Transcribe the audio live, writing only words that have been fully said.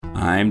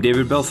I'm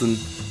David Belson.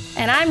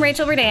 And I'm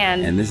Rachel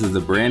Verdan. And this is the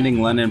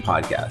Branding London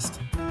podcast.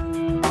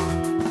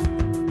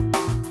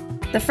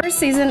 The first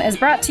season is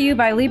brought to you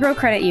by Libro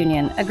Credit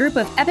Union, a group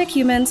of epic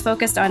humans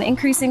focused on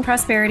increasing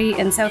prosperity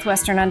in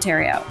southwestern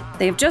Ontario.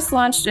 They've just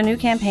launched a new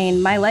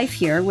campaign, My Life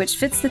Here, which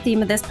fits the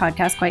theme of this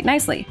podcast quite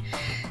nicely.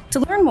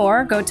 To learn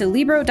more, go to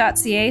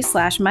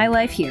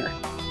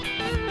libro.ca/mylifehere.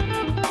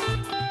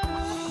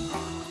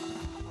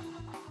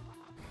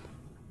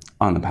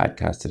 On the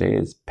podcast today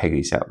is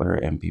Peggy Sattler,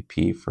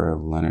 MPP for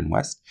London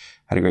West.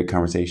 Had a great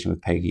conversation with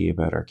Peggy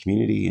about our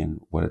community and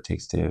what it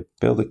takes to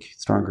build a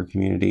stronger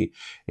community,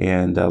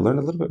 and learn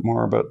a little bit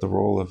more about the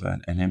role of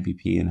an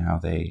MPP and how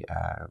they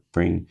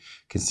bring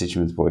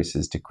constituents'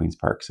 voices to Queen's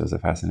Park. So it was a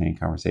fascinating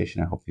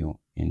conversation. I hope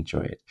you'll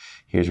enjoy it.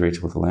 Here's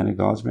Rachel with the land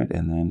acknowledgement,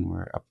 and then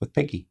we're up with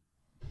Peggy.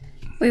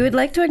 We would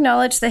like to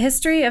acknowledge the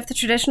history of the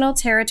traditional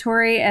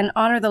territory and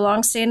honor the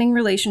long-standing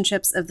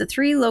relationships of the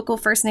three local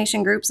First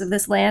Nation groups of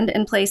this land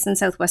and place in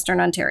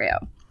southwestern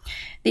Ontario.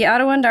 The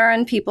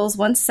Attawandaron peoples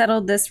once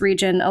settled this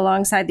region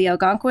alongside the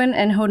Algonquin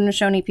and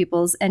Haudenosaunee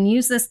peoples and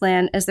used this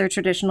land as their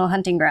traditional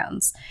hunting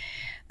grounds.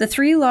 The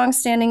three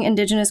long-standing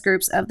Indigenous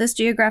groups of this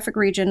geographic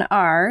region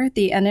are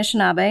the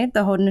Anishinaabe,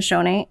 the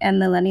Haudenosaunee,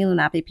 and the Lenni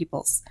Lenape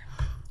peoples.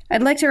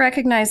 I'd like to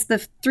recognize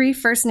the three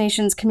First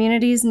Nations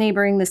communities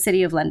neighboring the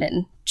City of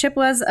London: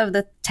 Chippewas of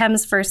the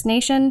Thames First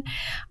Nation,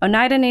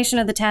 Oneida Nation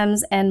of the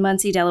Thames, and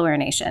Munsee Delaware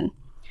Nation.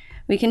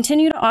 We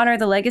continue to honor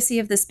the legacy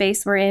of the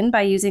space we're in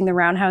by using the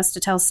Roundhouse to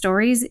tell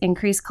stories,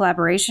 increase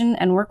collaboration,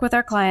 and work with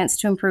our clients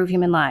to improve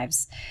human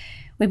lives.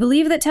 We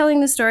believe that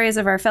telling the stories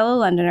of our fellow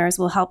Londoners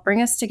will help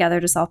bring us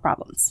together to solve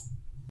problems.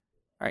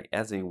 All right,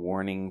 as a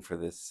warning for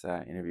this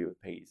interview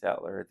with Peggy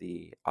Sattler,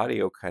 the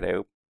audio cut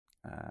out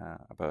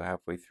about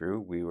halfway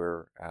through. We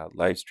were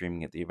live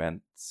streaming at the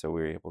event, so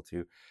we were able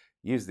to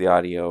use the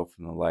audio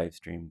from the live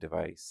stream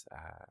device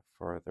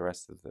for the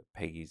rest of the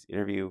Peggy's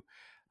interview.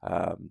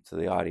 So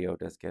the audio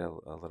does get a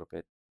little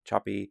bit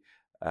choppy.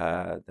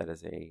 That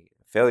is a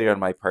failure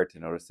on my part to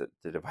notice that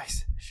the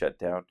device shut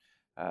down.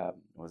 It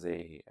was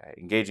a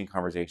engaging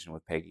conversation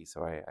with Peggy,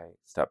 so I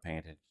stopped paying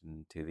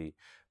attention to the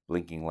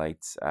blinking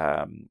lights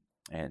and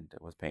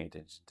was paying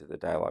attention to the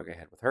dialogue I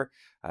had with her.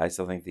 I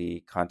still think the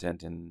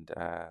content and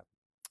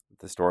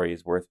the story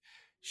is worth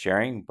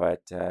sharing,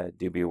 but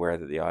do be aware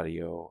that the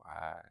audio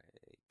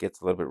gets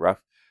a little bit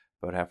rough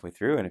about halfway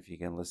through, and if you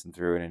can listen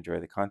through and enjoy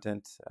the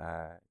content,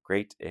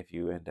 great. If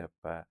you end up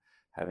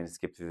having to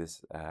skip through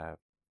this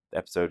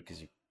episode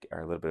because you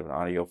are a little bit of an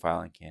audio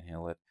file and can't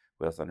handle it,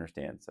 we also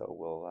understand, so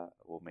we'll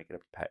make it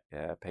up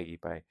to Peggy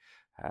by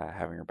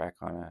having her back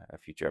on a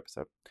future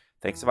episode.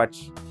 Thanks so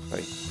much.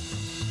 Bye.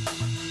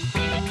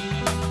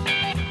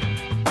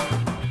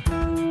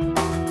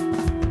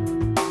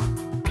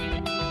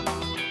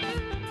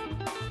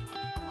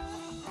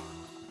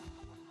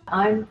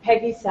 I'm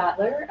Peggy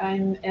Sattler.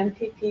 I'm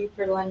MPP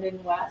for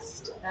London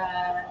West,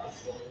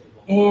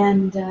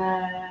 and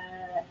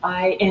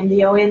I am the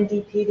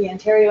ONDP, the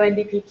Ontario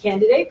NDP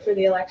candidate for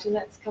the election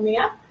that's coming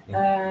up.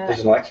 There's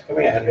an election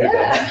coming? I hadn't heard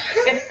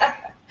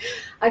that.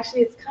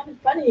 Actually, it's kind of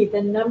funny,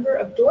 the number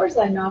of doors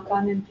I knock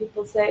on and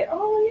people say,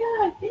 oh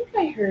yeah, I think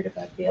I heard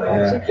about the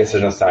election. Yeah, I guess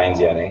there's no signs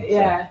yet,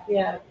 eh?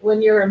 Yeah.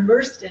 When you're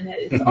immersed in it,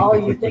 it's all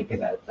you think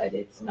about, but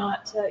it's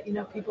not,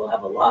 people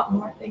have a lot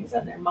more things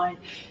on their mind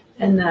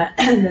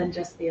than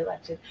just the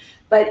election.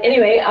 But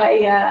anyway,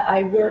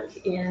 I work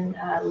in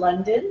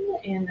London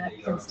in a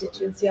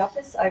constituency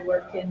office. I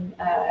work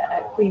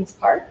at Queen's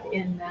Park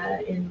in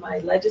my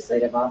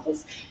legislative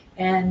office.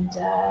 And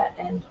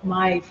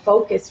my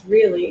focus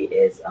really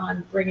is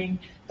on bringing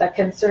the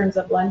concerns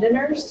of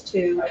Londoners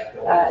to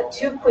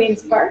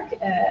Queen's Park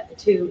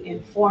to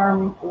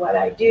inform what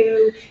I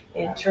do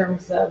in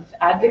terms of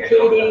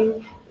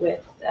advocating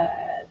with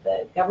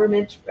the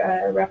government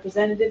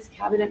representatives,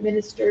 cabinet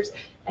ministers,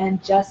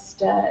 and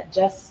just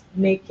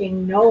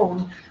making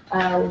known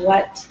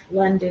what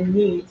London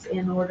needs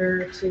in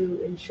order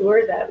to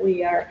ensure that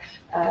we are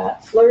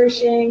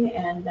flourishing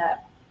and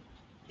that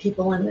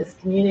people in this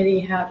community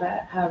have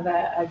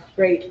a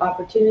great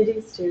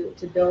opportunities to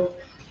build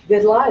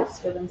good lives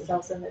for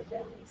themselves and their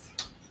families.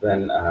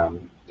 Then, I've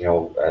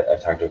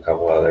talked to a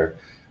couple other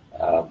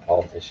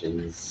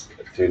politicians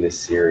through this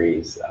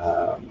series.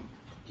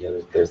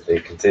 There's the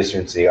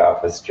constituency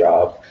office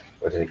job,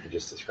 which I think you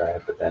just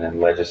described, but then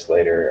in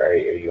legislator, are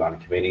you on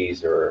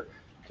committees or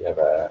do you have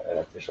an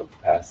official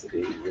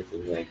capacity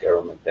within the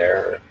government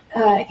there?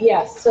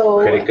 Yes. So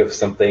critic of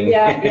something?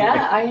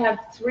 Yeah. I have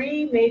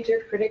three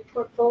major critic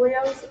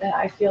portfolios.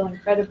 I feel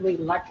incredibly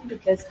lucky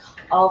because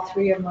all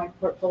three of my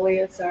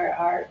portfolios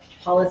are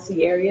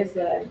policy areas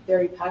that I'm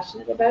very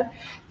passionate about.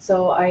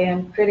 So I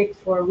am critic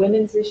for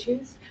women's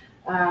issues,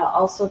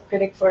 also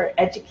critic for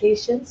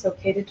education, so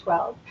K to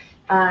 12,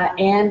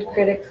 and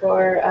critic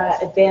for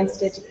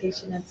advanced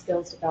education and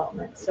skills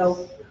development.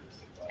 So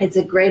it's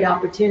a great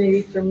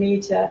opportunity for me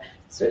to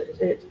so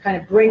it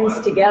kind of brings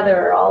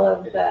together all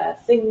of the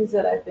things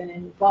that I've been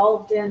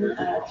involved in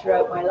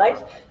throughout my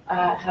life.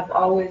 Have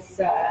always,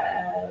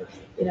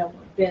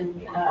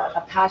 been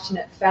a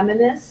passionate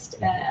feminist.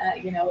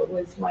 It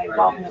was my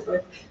involvement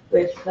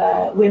with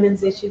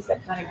women's issues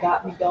that kind of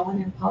got me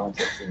going in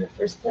politics in the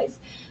first place.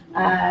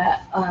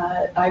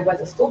 I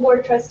was a school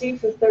board trustee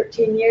for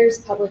 13 years.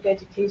 Public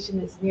education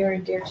is near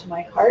and dear to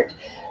my heart,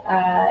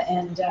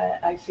 and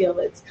I feel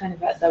it's kind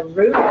of at the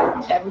root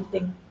of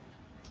everything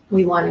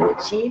we want to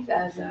achieve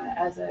as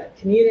a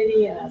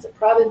community and as a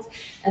province.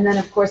 And then,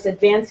 of course,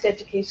 advanced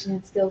education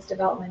and skills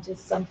development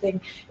is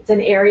it's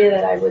an area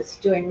that I was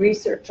doing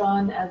research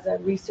on as a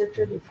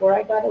researcher before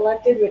I got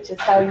elected, which is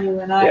how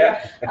you and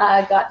I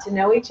got to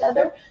know each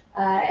other.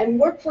 And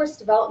workforce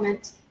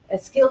development,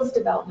 skills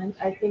development,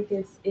 I think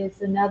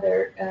is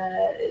another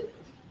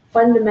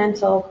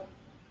fundamental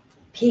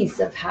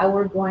piece of how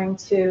we're going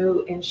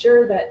to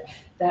ensure that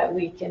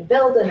we can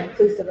build an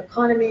inclusive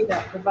economy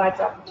that provides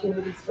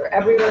opportunities for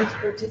everyone to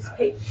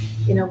participate.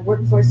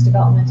 Workforce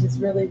development is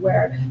really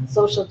where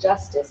social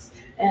justice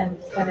and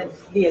kind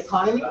of the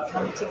economy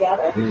come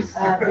together,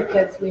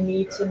 because we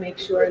need to make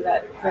sure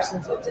that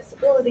persons with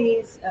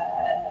disabilities,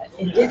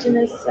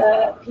 Indigenous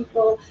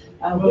people,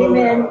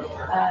 women,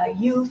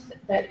 youth,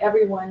 that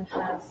everyone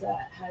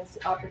has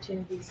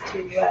opportunities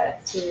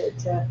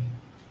to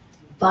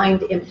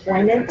find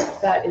employment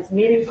that is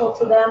meaningful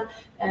to them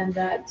and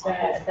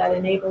that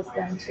enables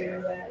them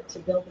to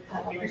build the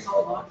kind of life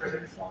they want for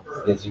themselves.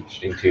 It's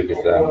interesting too,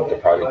 because the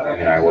project you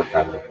and I worked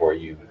on before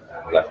you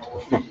left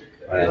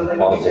in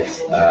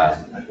politics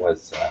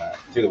was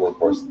through the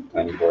Workforce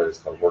Planning Board. It's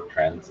called Work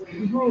Trends.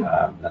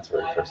 That's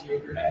where we first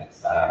met.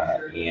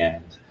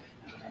 And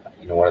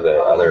one of the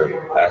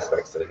other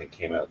aspects that I think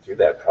came out through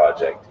that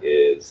project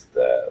is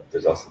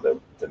there's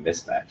also the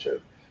mismatch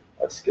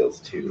of skills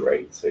too,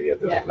 right? So you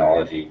have the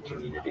technology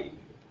community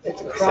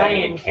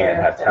saying you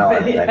can't have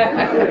talent, and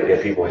then you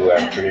have people who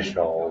have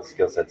traditional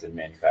skill sets in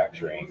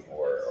manufacturing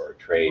or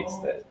trades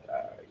that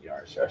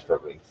are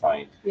struggling to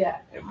find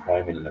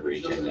employment in the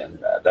region,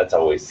 and that's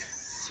always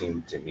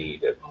seemed to me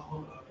to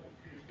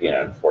be an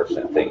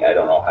unfortunate thing. I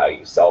don't know how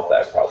you solve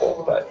that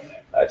problem, but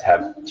to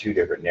have two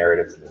different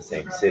narratives in the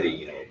same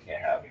city,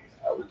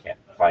 we can't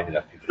find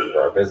enough people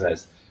for our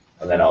business.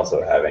 And then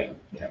also having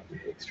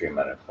extreme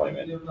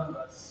unemployment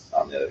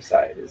on the other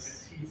side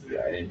is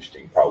an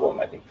interesting problem,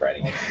 I think, for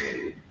any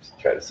community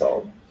to try to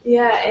solve.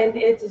 Yeah, and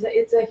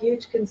it's a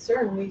huge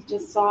concern. We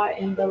just saw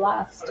in the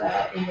last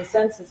in the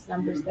census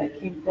numbers that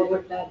came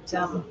forward that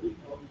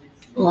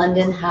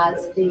London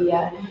has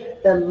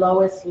the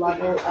lowest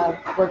level of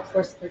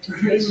workforce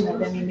participation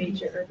of any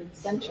major urban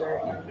center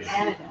in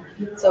Canada.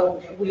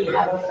 So we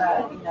have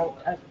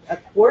a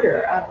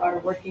quarter of our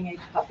working age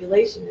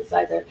population is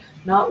either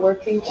not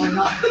working or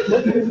not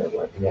looking for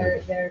work.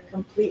 They're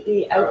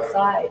completely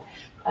outside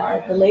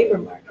the labor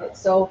market.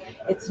 So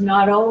it's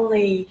not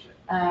only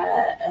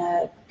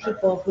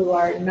people who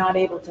are not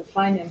able to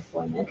find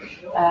employment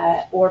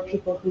or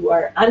people who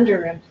are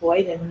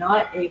underemployed and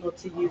not able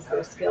to use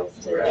their skills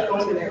to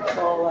their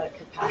full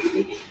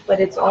capacity, but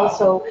it's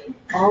also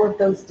all of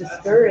those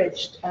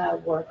discouraged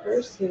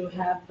workers who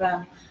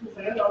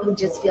who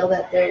just feel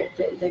that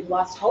they've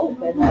lost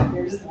hope and that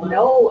there's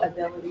no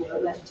ability for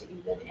them to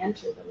even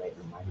enter the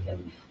labor market.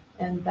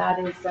 And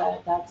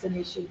that's an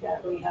issue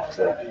that we have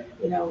to,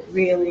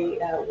 really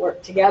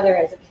work together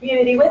as a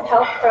community with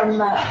help from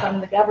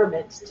the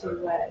government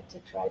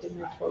to try to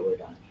move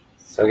forward on.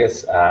 So I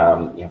guess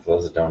for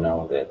those that don't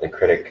know, the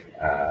critic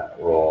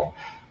role,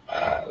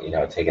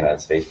 taken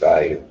at face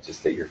value,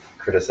 just that you're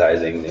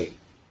criticizing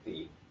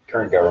the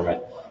current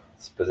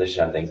government's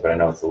position on things, but I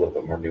know it's a little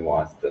bit more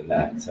nuanced than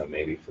that. So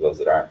maybe for those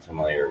that aren't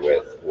familiar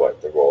with what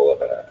the role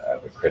of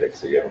a critic,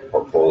 so you have a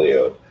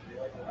portfolio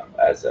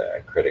as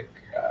a critic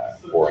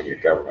for your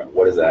government.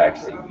 What does that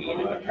actually mean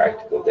in a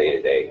practical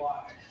day-to-day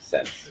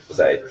sense?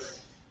 Besides,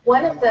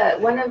 one of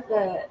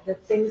the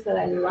things that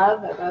I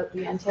love about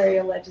the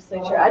Ontario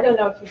Legislature, I don't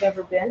know if you've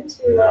ever been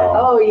to. No.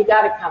 Oh, you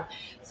got to come.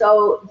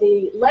 So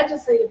the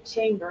Legislative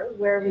Chamber,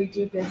 where we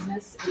do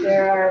business,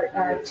 there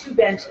are two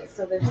benches.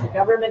 So there's the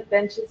government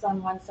benches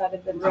on one side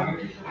of the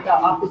room, the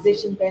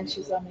opposition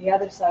benches on the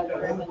other side of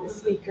the room, and the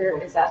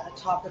speaker is at the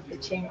top of the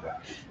chamber.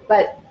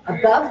 But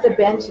above the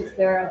benches,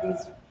 there are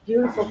these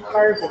beautiful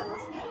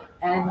carvings.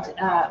 And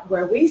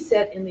where we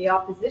sit in the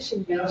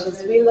opposition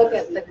benches, we look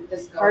at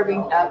this carving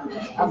of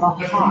a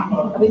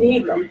hawk, of an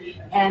eagle.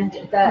 And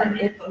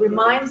it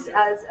reminds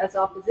us as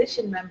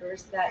opposition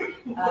members that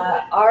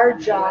our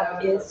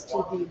job is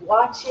to be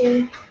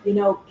watching,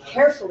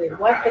 carefully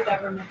what the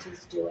government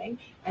is doing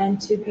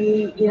and to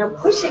be,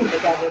 pushing the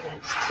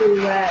government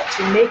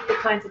to make the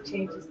kinds of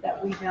changes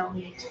that we know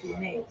need to be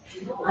made.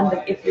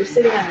 If you're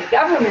sitting on the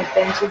government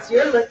benches,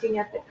 you're looking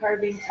at the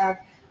carving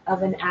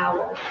of an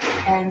owl,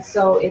 and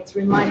so it's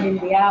reminding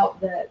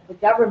the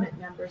government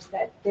members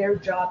that their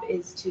job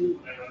is to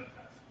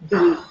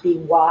be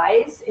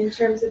wise in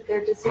terms of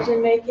their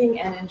decision making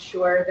and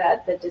ensure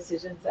that the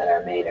decisions that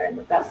are made are in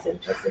the best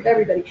interest of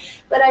everybody.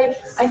 But I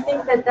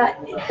think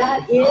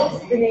that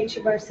is the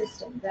nature of our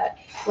system, that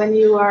when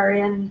you are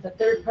in the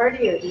third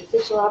party or the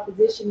official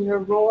opposition, your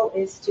role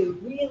is to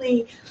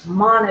really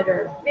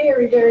monitor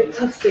very, very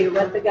closely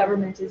what the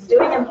government is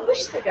doing and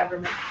push the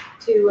government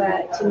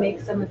to make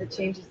some of the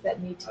changes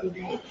that need to be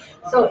made.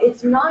 So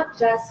it's not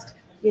just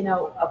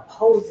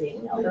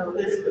opposing, although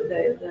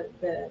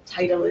the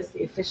title is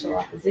the official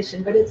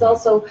opposition, but it's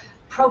also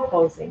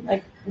proposing,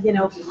 like,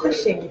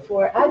 pushing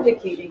for,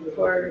 advocating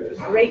for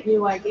great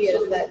new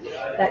ideas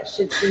that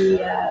should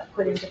be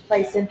put into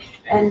place. And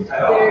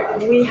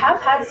we have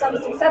had some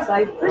success.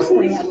 I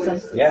personally had some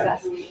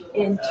success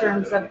in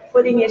terms of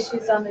putting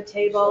issues on the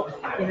table,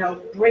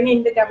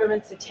 bringing the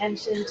government's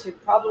attention to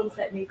problems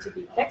that need to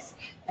be fixed,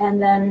 and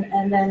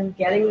then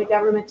getting the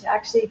government to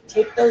actually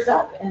take those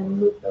up and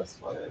move those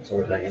forward. So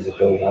we're talking the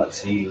Bill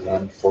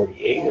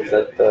C-148. Is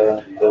that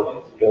the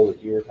bill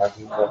that you were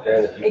talking about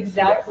there?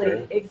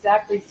 Exactly.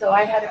 So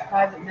I had a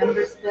private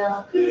member's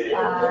bill to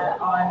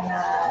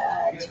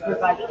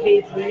provide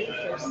paid leave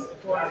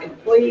for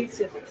employees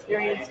who have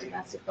experienced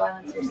domestic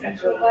violence or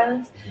sexual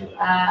violence.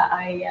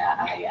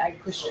 I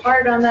pushed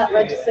hard on that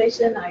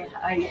legislation.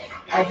 I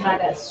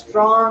had a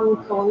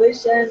strong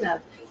coalition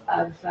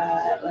of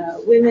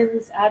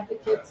women's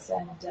advocates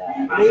and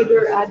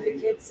labor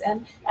advocates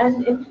and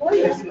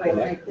employers, quite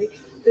frankly,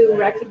 who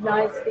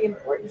recognize the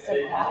importance of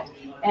that.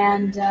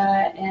 And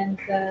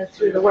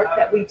through the work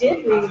that we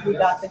did, we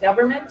got the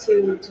government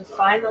to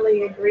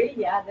finally agree,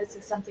 this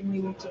is something we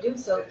need to do.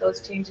 So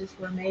those changes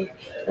were made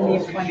in the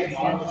Employment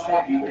Standards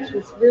Act, which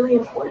was really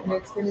important.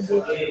 It's going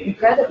to be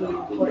incredibly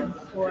important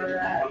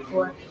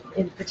for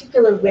in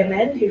particular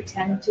women, who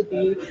tend to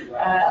be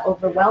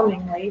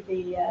overwhelmingly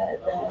the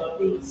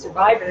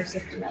survivors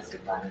of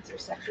domestic violence or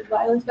sexual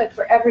violence, but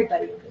for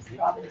everybody in this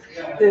province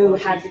who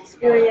has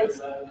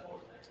experienced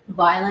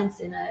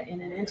violence in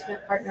an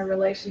intimate partner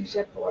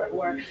relationship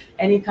or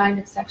any kind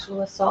of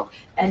sexual assault,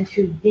 and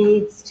who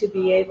needs to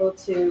be able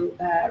to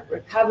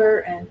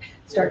recover and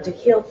start to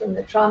heal from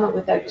the trauma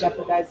without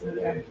jeopardizing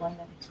their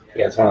employment.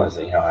 Yeah, it's one of those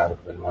things, I would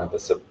have been one of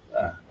the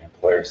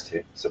employers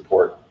to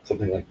support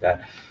something like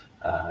that,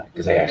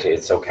 because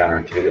it's so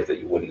counterintuitive that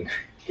you wouldn't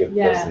give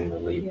person the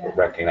leave,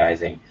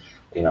 recognizing,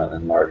 in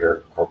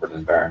larger corporate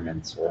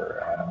environments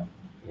or,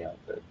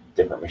 the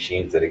different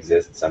machines that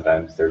exist,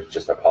 sometimes there's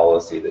just a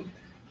policy that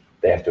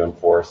they have to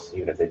enforce,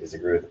 even if they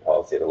disagree with the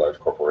policy of a large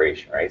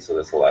corporation, right? So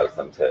this allows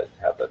them to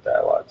have that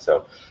dialogue.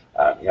 So,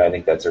 I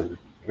think that's a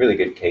really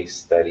good case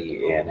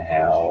study in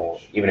how,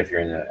 even if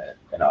you're in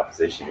an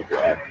opposition, if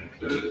you're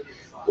MPP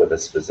with a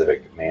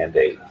specific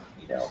mandate,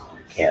 you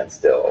can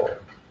still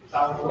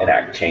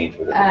enact change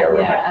within the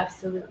government. Yeah,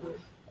 absolutely.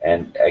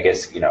 And I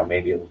guess,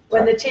 maybe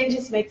when the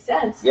changes make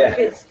sense,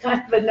 it's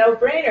kind of a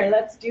no-brainer.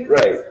 Let's do this.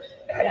 Right.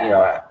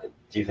 Yeah.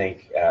 Do you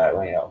think, I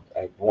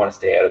want to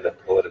stay out of the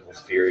political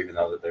sphere, even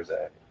though that there's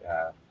a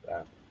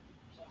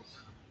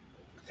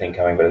thing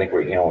coming, but I think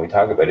when we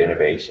talk about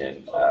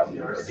innovation,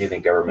 do you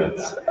think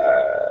governments,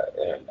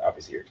 and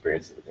obviously your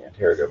experience with the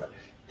Ontario government,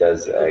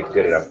 does a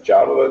good enough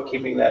job about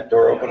keeping that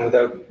door open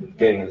without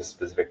getting into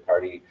specific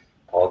party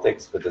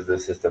politics? But does the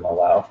system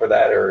allow for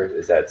that, or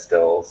is that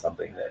still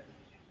something that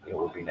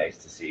would be nice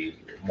to see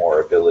more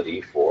ability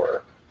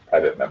for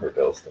private member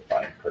bills to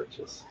find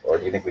purchase? Or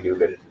do you think we do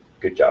a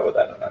good job of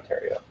that in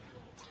Ontario?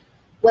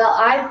 Well,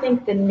 I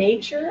think the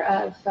nature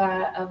of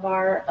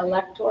our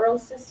electoral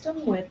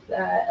system with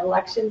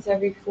elections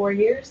every 4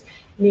 years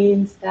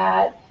means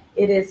that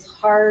it is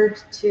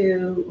hard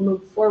to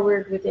move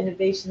forward with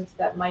innovations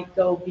that might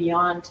go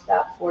beyond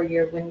that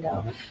 4-year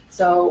window. Mm-hmm.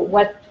 So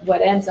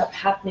what ends up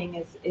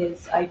happening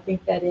is I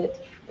think that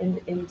it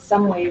in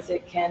some ways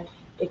it can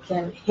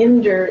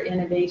hinder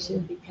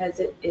innovation,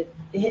 because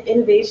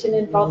innovation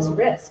involves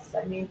risks.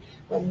 I mean,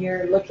 when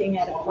you're looking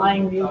at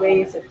applying new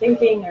ways of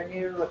thinking or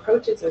new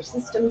approaches or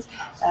systems,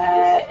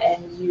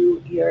 and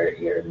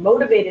you're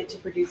motivated to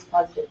produce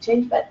positive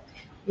change, but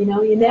you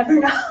never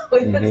know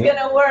if it's going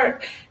to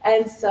work.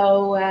 And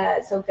so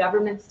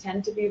governments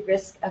tend to be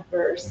risk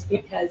averse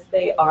because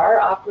they are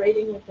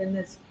operating within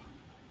this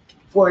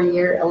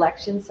 4-year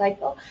election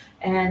cycle,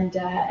 and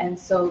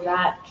so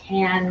that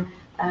can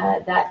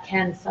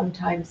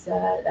sometimes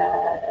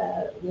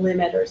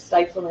limit or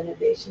stifle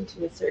innovation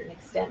to a certain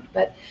extent.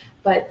 But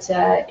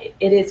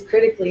it is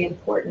critically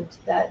important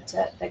that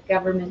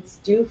governments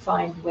do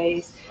find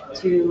ways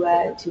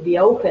to be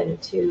open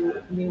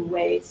to new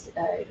ways,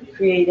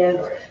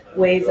 creative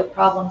ways of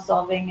problem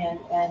solving,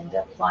 and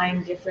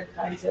applying different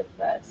kinds of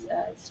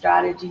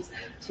strategies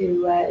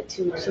to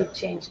achieve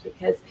change,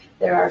 because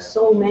there are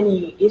so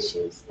many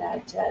issues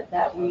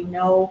that we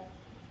know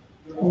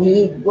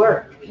need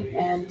work,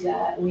 and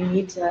we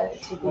need to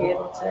be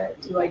able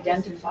to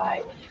identify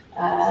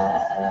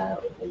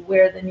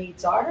where the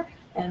needs are,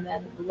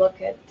 then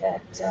look at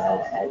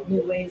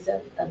new ways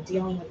of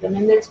dealing with them.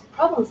 And there's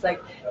problems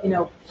like,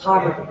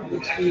 poverty,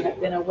 which we have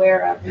been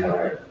aware of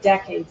for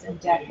decades and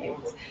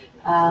decades.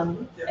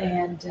 The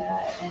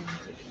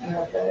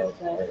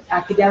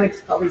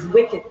academics call these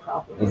wicked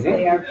problems. Mm-hmm.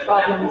 They are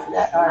problems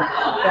that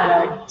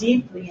are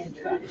deeply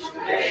entrenched,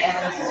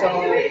 and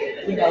so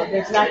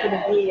there's not going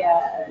to be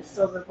a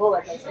silver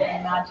bullet that's going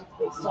to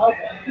magically solve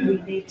it.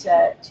 We need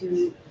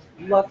to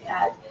look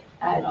at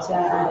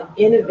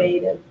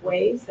innovative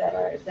ways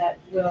that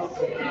will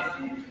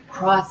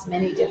cross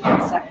many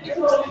different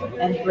sectors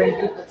and bring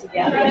people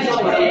together to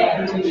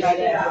try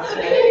to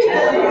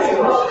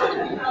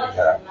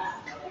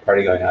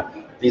party going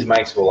on. These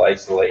mics will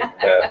isolate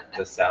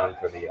the sound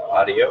for the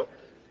audio.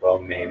 Well,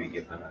 maybe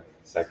give them a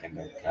second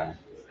to kind of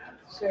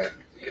Sure.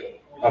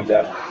 calm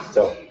down.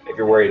 So if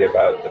you're worried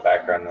about the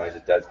background noise,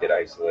 it does get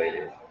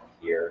isolated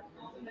here.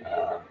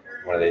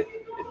 One of the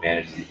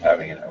advantages of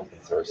having an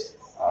open source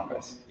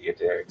office, you get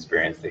to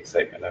experience the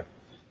excitement of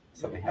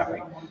something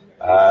happening.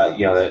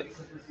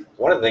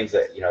 One of the things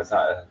that, it's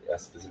not a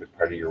specific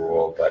part of your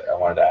role, but I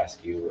wanted to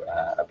ask you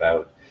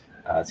about,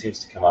 it seems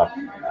to come up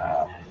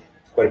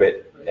quite a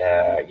bit.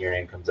 Your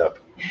name comes up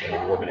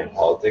in women in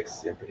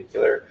politics in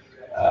particular.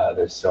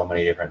 There's so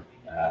many different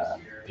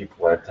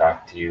people I've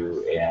talked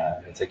to,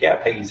 and it's like, yeah,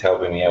 Peggy's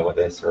helping me out with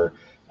this, or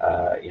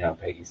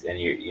Peggy's, and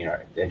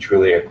and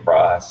truly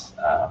across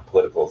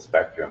political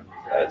spectrum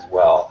as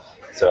well.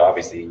 So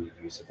obviously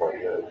you support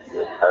your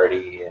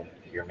party and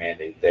your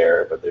mandate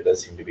there, but there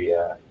does seem to be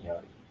a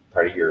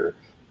part of your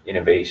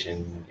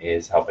innovation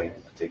is helping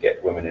to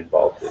get women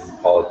involved in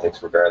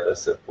politics,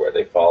 regardless of where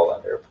they fall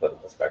on their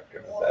political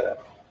spectrum. Is that a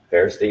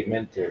fair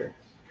statement? Or?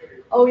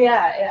 Oh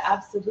yeah,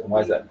 absolutely. And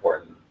why is that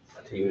important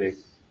to you to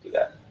do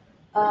that?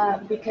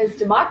 Because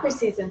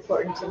democracy is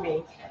important to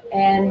me,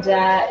 and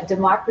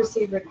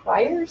democracy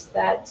requires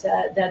that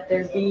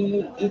there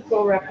be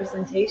equal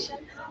representation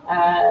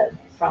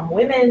from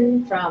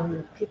women,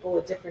 from people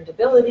with different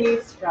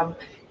abilities, from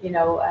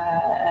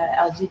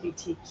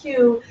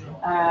LGBTQ,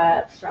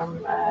 from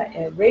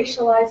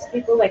racialized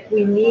people. Like,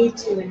 we need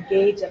to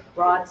engage a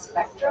broad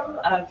spectrum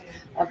of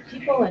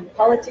people in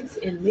politics,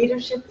 in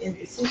leadership, in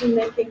decision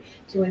making,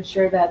 to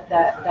ensure that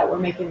we're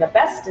making the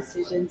best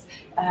decisions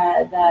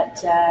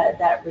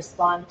that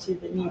respond to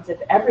the needs of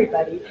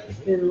everybody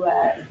who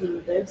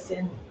lives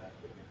in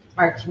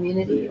our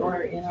community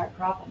or in our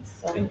province.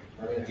 So, do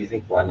you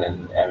think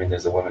London? I mean,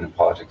 there's a women in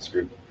politics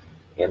group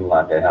in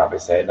London.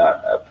 Obviously, I'm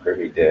not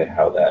privy to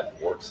how that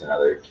works in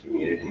other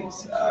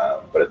communities,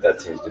 but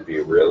that seems to be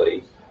a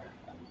really,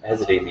 I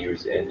hesitate to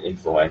use an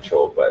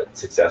influential but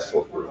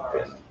successful group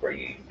in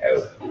bringing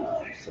out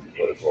some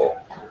political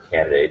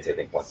candidates. I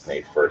think once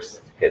May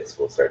 1st hits,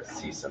 we'll start to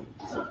see some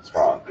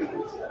strong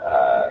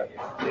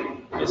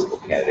municipal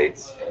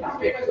candidates in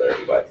particular.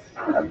 But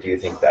do you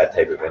think that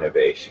type of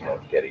innovation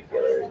of getting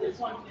together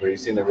is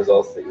producing the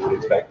results that you would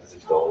expect? Is there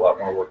still a lot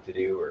more work to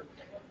do? Or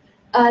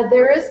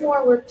there is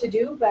more work to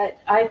do, but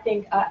I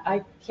think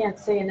I can't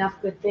say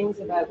enough good things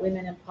about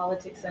women in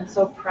politics. I'm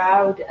so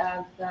proud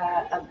of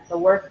the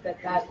work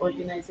that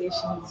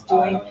organization is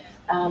doing.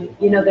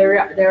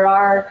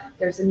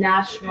 There's a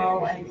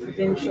national and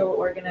provincial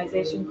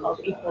organization called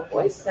Equal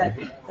Voice that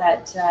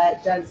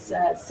does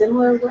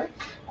similar work,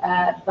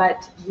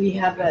 but we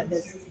have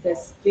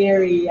this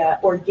very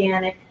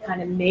organic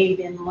kind of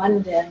made in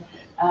London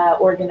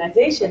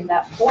organization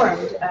that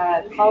formed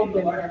called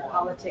Women in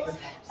Politics,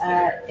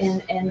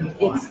 and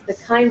it's the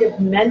kind of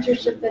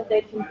mentorship that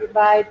they can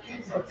provide,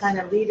 the kind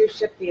of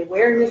leadership, the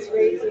awareness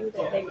raising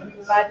that they can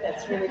provide,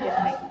 that's really going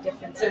to make a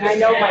difference. And I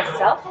know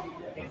myself,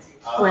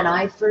 when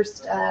I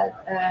first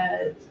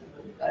as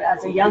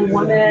a young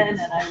woman,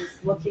 and I was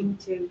looking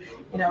to,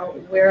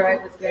 where I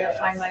was going to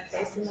find my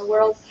place in the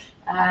world,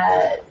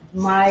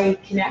 my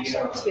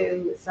connection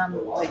to some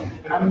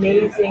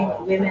amazing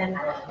women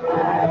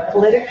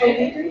political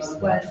leaders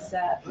was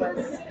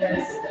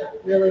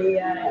really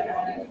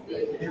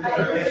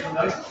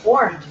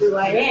informed who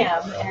I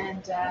am,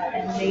 and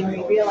made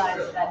me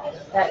realize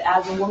that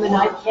as a woman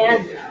I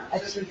can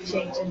achieve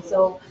change. And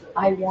so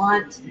I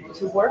want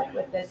to work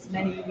with as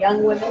many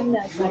young women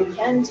as I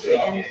can,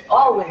 and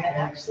all women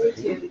actually,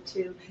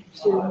 to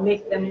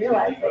make them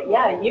realize that,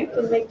 yeah, you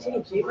can make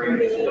change. You can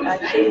be a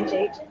change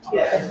agent.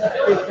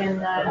 You can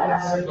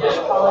push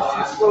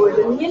policies forward.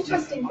 And the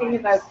interesting thing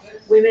about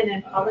women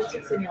in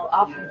politics, and you'll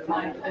often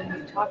find when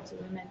you talk to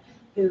women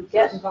who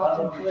get involved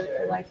in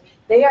political life,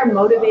 they are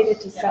motivated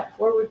to step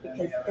forward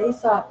because they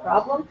saw a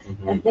problem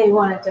and they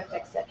wanted to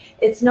fix it.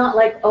 It's not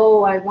like,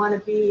 oh, I want to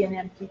be an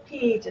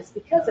MPP just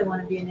because I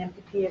want to be an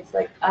MPP. It's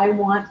like, I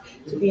want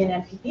to be an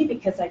MPP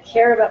because I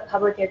care about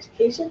public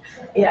education.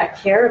 I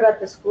care about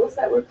the schools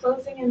that we're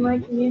closing in my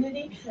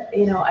community.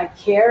 I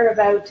care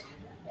about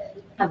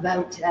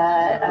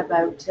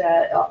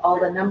all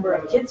the number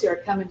of kids who are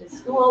coming to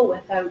school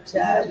with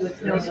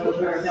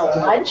no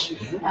lunch.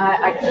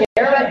 I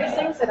care about these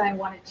things, and I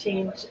want to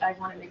change. I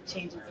want to make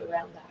changes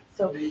around that.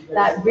 So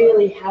that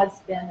really has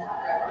been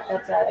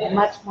that's a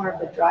much more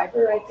of a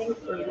driver, I think,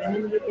 for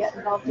women who get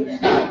involved in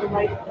the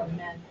life than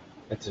men.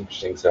 That's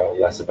interesting. So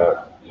less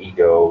about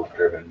ego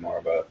driven, more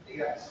about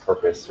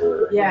purpose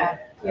or Yeah.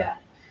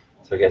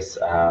 So I guess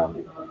I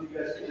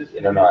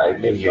don't know.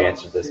 Maybe you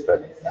answered this,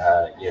 but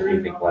do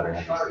you think London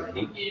has a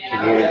unique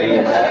community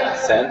in that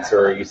sense,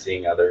 or are you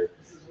seeing other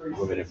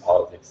women in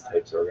politics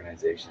types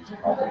organizations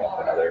popping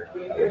up in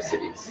other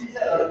cities,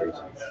 other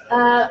regions?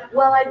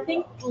 Well, I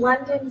think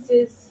London's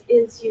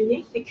is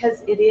unique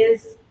because it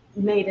is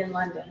made in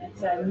London.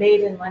 It's a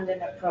made in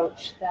London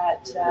approach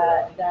that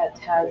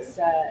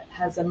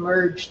has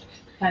emerged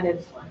kind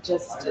of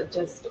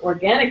just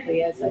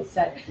organically, as I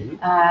said.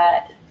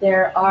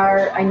 There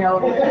are, I know,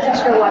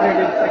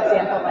 Kitchener-Waterloo, for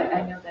example,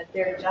 I know that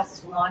they're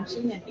just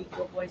launching an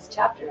Equal Voice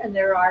chapter, and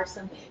there are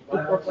some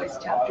Equal Voice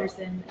chapters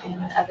in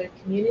other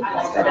communities.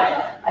 But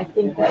I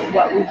think that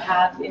what we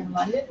have in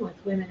London with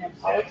women in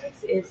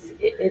politics is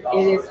it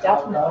is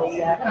definitely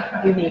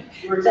unique.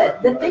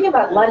 The thing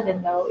about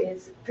London, though,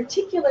 is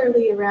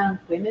particularly around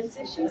women's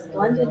issues,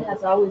 London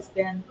has always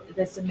been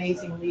this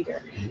amazing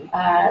leader.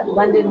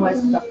 London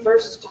was the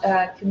first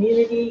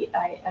community,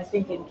 I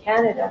think, in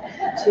Canada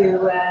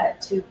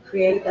to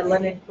create the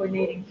London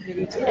Coordinating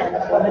Committee to End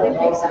Women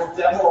Abuse,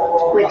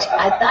 which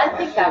I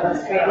think that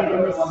was created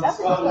in the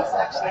 70s,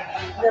 actually,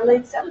 the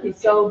late 70s.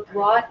 So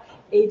brought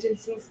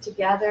agencies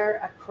together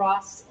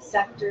across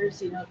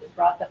sectors,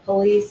 brought the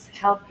police,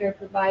 healthcare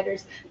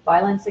providers,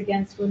 violence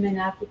against women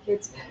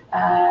advocates,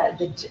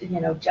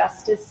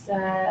 justice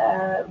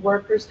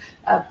workers,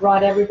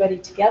 brought everybody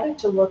together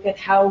to look at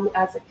how,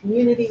 as a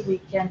community, we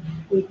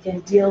can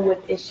deal with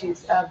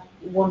issues of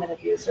woman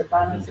abuse or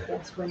violence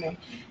against women,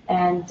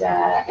 and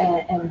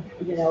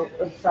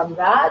from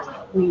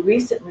that we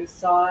recently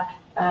saw.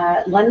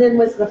 London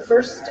was the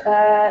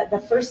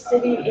first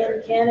city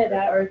in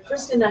Canada, or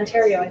first in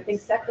Ontario, I think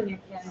second in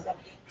Canada,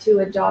 to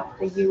adopt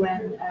the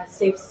UN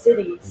Safe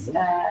Cities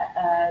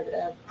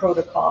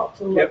protocol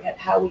to look at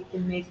how we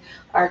can make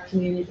our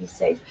community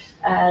safe.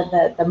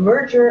 The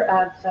merger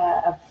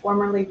of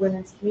formerly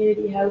Women's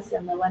Community House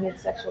and the London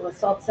Sexual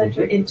Assault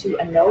Centre into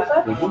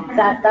ANOVA,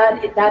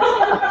 that's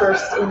a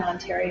first in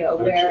Ontario,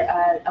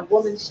 where a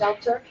woman's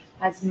shelter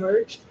has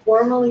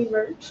formally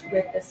merged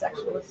with the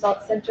Sexual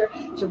Assault Centre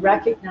to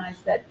recognize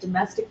that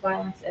domestic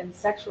violence and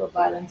sexual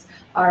violence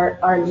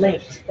are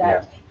linked.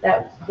 That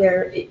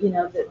they're,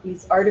 that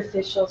these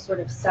artificial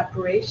sort of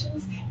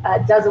separations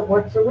doesn't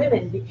work for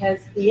women, because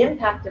the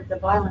impact of the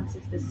violence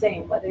is the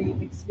same, whether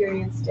you've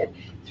experienced it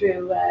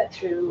through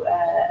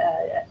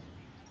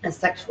a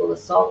sexual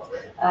assault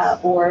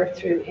or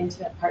through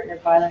intimate partner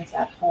violence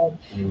at home.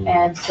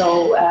 And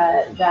so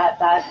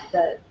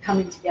the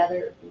coming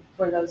together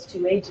for those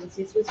two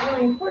agencies was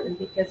really important,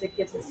 because it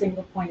gives a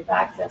single point of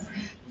access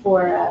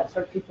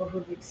for people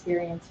who've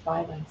experienced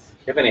violence. Do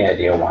you have any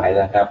idea why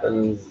that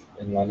happens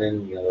in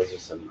London? Those are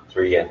some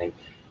three, I think,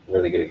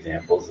 really good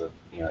examples of,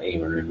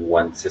 even in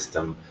one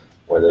system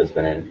where there's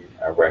been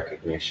a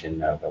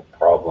recognition of a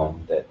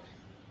problem that,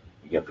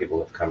 people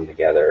have come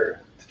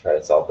together to try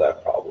to solve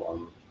that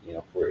problem.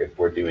 If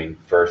we're doing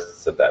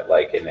firsts of that,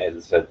 and as I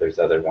said, there's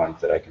other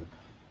ones that I can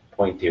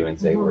point to and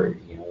say we're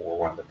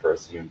one of the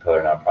first Human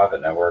Pillar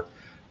nonprofit network.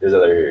 There's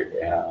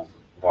other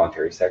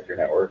voluntary sector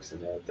networks,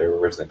 and they were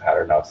originally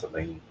patterned off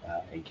something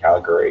in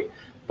Calgary,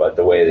 but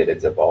the way that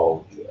it's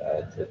evolved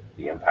to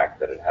the impact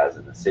that it has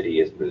in the city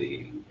is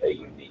really a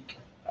unique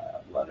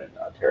London,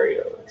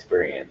 Ontario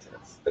experience, and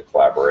it's the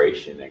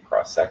collaboration and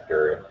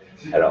cross-sector.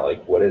 And I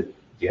don't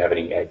do you have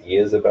any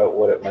ideas about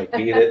what it might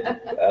be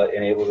that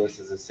enables us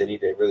as a city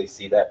to really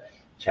see that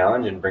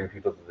challenge and bring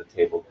people to the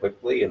table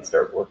quickly and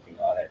start working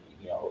on it,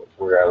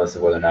 regardless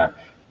of whether or not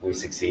we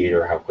succeed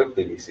or how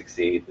quickly we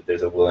succeed, that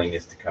there's a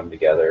willingness to come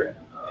together and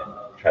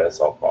try to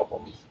solve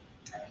problems?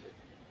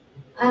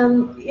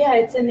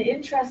 It's an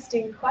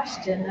interesting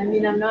question. I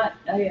mean,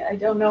 I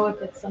don't know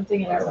if it's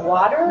something in our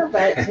water,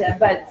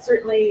 but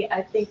certainly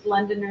I think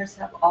Londoners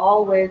have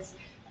always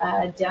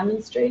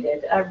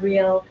demonstrated a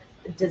real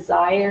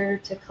desire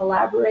to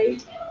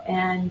collaborate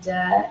and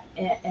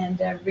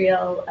a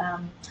real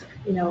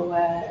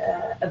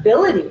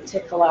ability to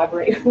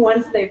collaborate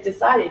once they've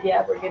decided,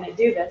 we're going to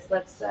do this.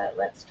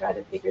 Let's try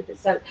to figure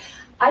this out.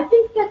 I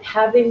think that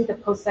having the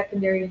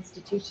post-secondary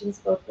institutions,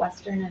 both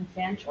Western and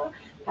Fanshawe,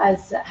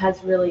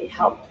 has really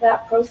helped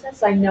that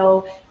process. I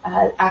know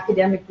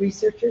academic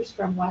researchers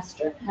from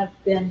Western have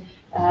been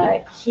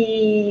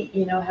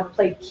have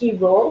played key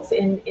roles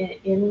in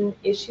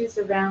issues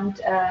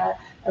around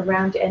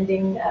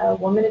ending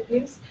woman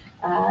abuse,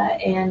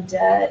 and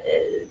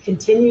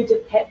continue to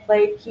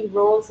play key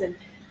roles in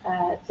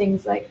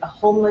things like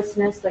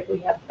homelessness. Like we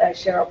have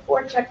Cheryl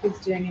Forchuk, who's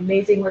doing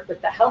amazing work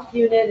with the Health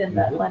Unit and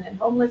the London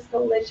Homeless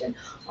Coalition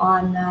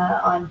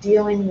on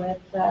dealing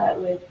with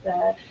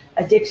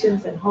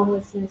addictions and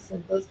homelessness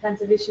and those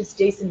kinds of issues.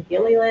 Jason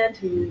Gilliland,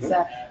 who's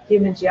a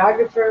human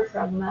geographer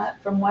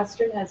from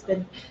Western, has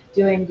been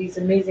doing these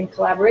amazing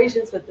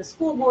collaborations with the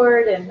school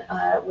board and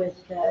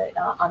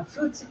on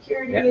food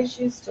security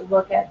issues to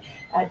look at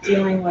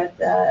dealing with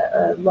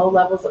low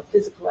levels of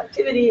physical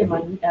activity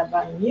among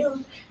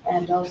youth,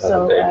 and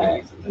also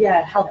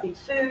healthy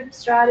food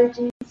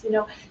strategies.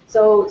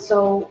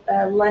 So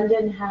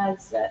London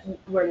has.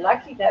 We're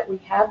lucky that we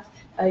have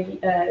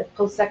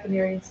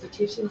post-secondary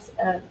institutions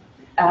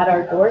at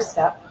our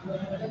doorstep,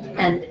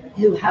 and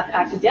who have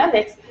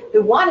academics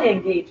who want to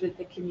engage with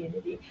the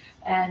community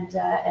and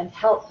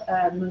help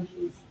move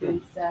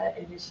these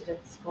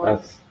initiatives forward.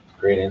 That's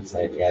great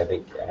insight. Yeah, I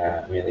think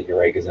I think you're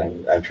right, because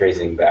I'm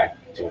tracing back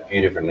to a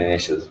few different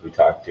initiatives we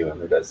talked to, and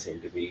there does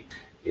seem to be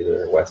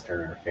either a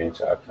Western or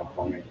Fanshawe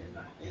component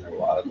in a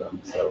lot of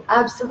them. So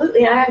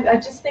absolutely,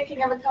 I'm just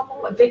thinking of a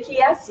couple. Vicki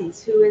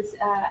Esses, who is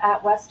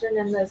at Western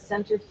in the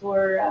Center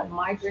for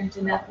Migrant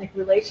and Ethnic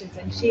Relations,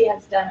 and she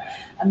has done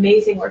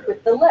amazing work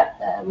with the LIP,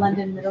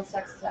 London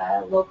Middlesex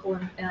Local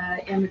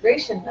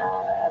Immigration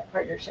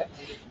Partnership,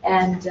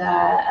 and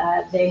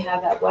they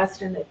have at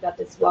Western, they've got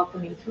this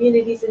Welcoming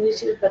Communities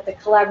initiative, but the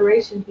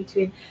collaboration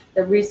between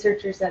the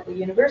researchers at the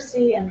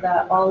university and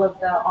all of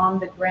the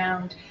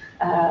on-the-ground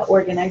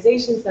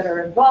organizations that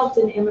are involved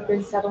in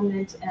immigrant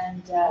settlement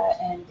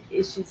and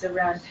issues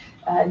around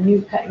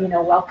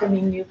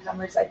welcoming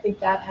newcomers. I think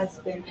that has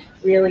been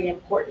really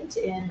important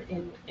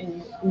in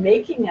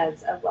making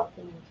us a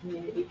welcoming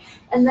community.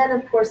 And then,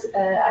 of course,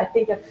 I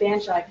think at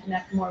Fanshawe I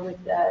connect more with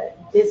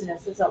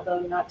businesses, although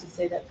not to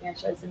say that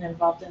Fanshawe isn't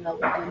involved in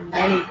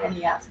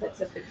many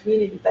aspects of the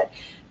community, but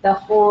the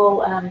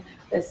whole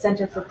the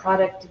Center for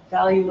Product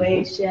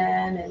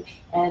Evaluation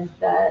and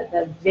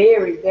the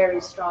very, very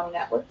strong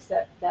networks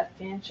that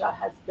Fanshawe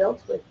has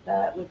built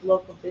with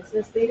local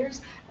business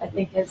leaders, I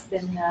think has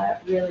been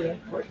really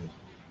important.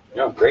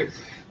 No, great.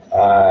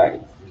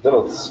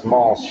 Little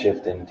small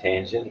shift in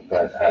tangent,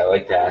 but I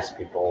like to ask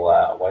people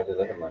why they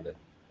live in London.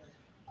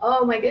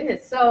 Oh my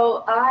goodness!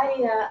 So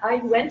I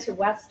went to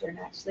Western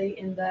actually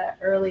in the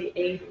early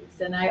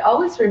 '80s, and I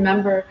always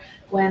remember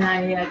when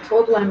I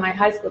told one of my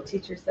high school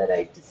teachers that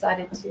I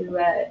decided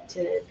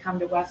to come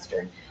to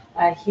Western.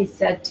 He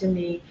said to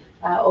me,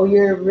 "Oh,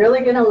 you're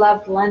really going to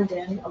love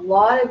London. A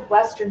lot of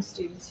Western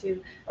students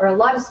a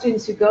lot of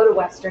students who go to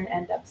Western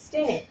end up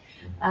staying."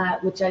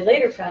 Which I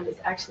later found is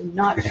actually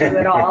not true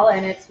at all,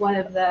 and it's one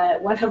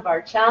of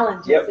our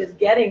challenges is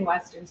getting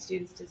Western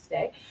students to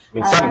stay. I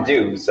mean, some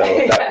do, so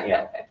that,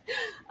 yeah.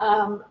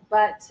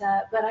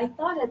 But I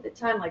thought at the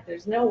time, like,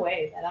 there's no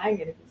way that I'm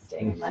going to be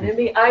staying in London. I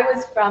mean, I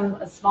was from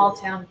a small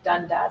town,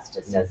 Dundas,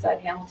 just outside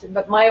Hamilton,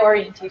 but my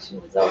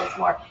orientation was always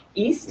more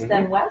east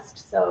than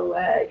west. So,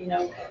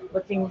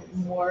 looking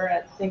more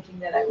at thinking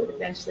that I would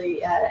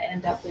eventually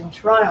end up in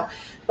Toronto.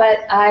 But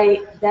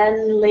I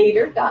then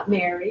later got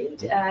married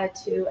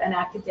to an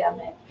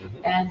academic,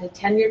 and a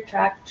tenure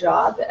track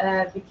job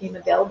became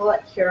available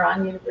at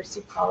Huron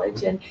University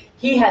College. And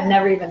he had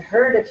never even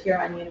heard of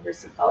Huron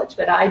University College,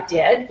 but I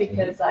did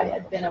because I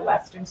had been a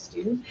Western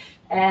student.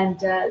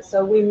 And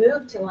so we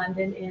moved to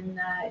London in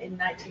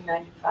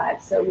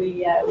 1995. So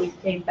we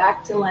came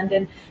back to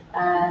London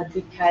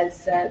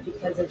because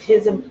of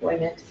his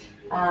employment.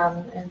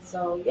 And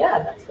so,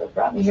 that's what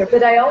brought me here.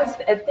 But I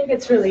think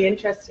it's really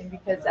interesting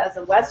because as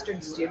a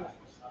Western student,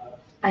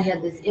 I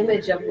had this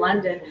image of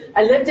London.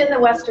 I lived in the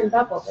Western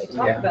bubble. They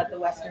talk about the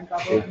Western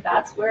bubble, and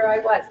that's where I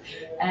was.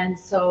 And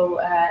so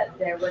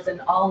there was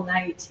an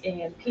all-night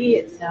AMP.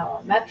 It's now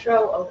a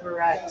Metro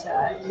over at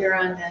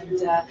Huron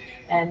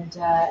and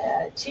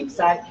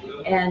Cheapside,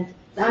 and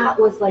that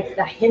was like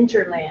the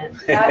hinterland.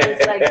 That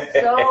was like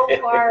so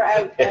far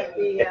out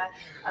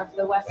of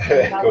the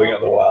Western bubble. Going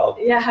out the wild.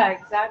 Yeah,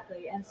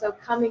 exactly. And so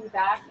coming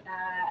back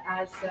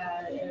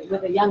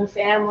with a young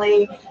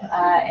family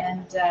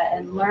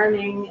and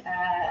learning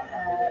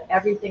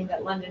everything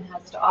that London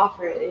has to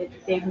offer,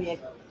 it gave me a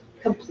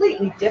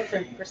completely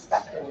different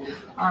perspective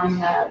on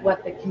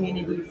what the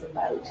community is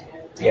about.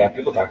 Yeah,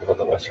 people talk about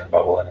the Western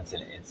bubble, and it's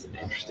an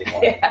interesting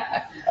one.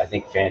 Yeah. I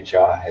think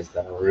Fanshawe has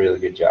done a really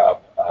good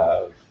job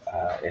of,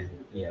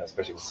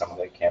 especially with some of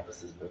the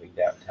campuses moving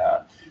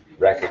downtown,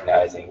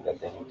 recognizing that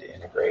they need to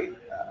integrate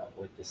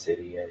with the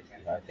city.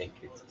 I think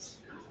it's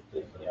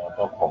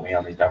don't quote me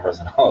on these numbers,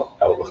 and I'll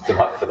look them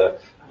up for the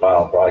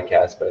final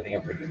broadcast, but I think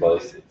I'm pretty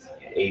close. It's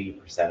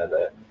 80% of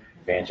the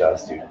Fanshawe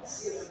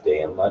students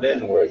stay in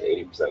London, whereas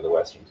 80% of the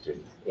Western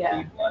students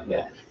leave London.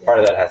 Yeah. Part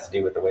of that has to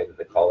do with the way that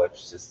the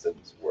college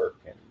systems work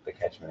and the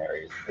catchment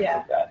areas and things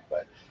like that.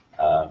 But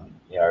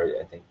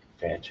I think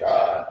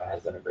Fanshawe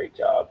has done a great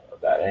job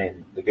of that.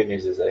 And the good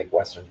news is I think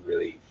Western's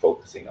really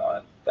focusing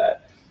on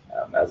that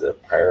as a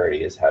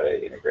priority, is how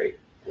to integrate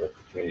with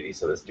the community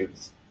so the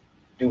students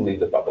do leave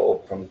the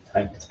bubble from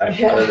time to time,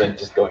 other than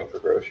just going for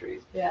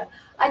groceries. Yeah.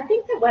 I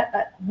think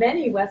that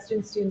many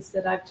Western students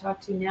that I've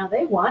talked to now,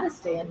 they want to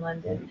stay in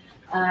London.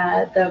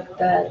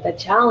 The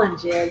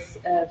challenge is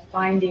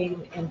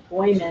finding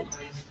employment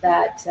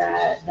that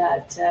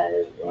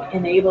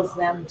enables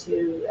them to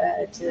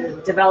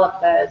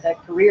develop the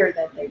career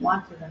that they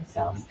want for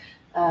themselves.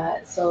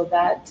 So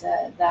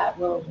that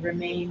will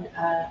remain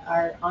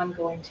our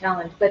ongoing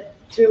challenge. But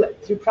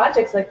through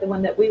projects like the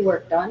one that we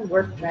worked on,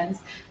 Work Trends,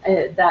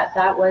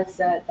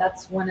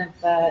 that's one of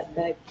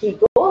the key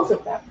goals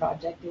of that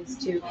project is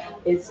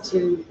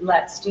to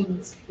let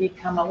students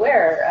become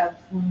aware of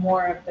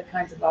more of the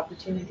kinds of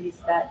opportunities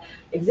that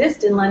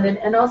exist in London,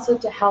 and also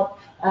to help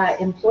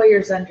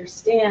employers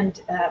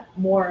understand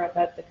more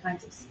about the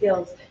kinds of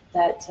skills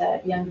that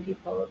young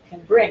people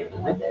can bring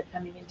when they're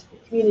coming into the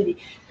community.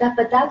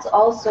 But that's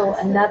also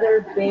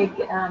another big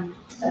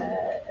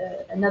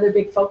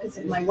focus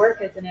of my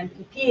work as an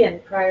MPP,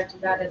 and prior to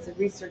that as a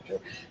researcher,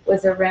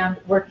 was around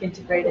work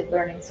integrated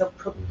learning. So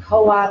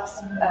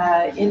co-ops,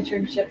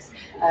 internships,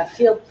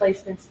 field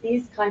placements,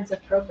 these kinds of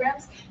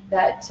programs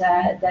that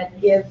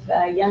give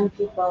young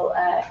people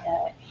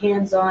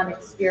hands-on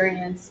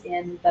experience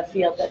in the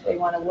field that they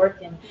want to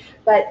work in.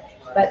 But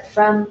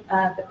from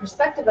the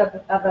perspective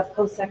of a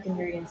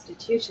post-secondary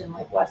institution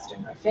like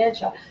Western or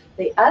Fanshawe,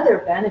 the other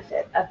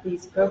benefit of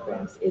these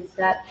programs is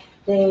that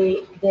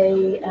the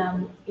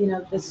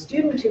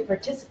student who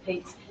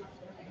participates,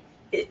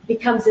 it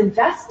becomes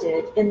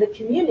invested in the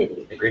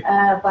community.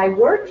 By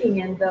working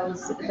in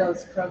those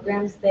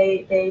programs,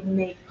 they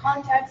make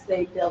contacts,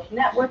 they build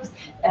networks,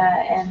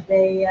 and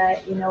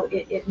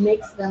it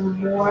makes them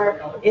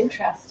more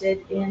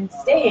interested in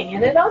staying.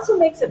 And it also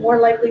makes it more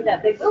likely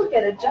that they will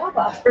get a job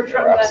offer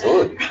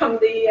from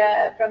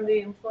the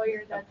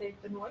employer that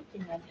they've been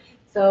working in.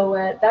 So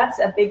that's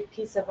a big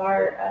piece of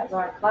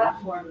our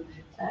platform.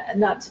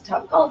 Not to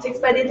talk politics,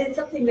 but it is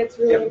something that's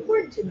really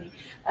important to me.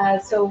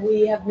 So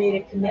we have made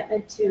a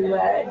commitment to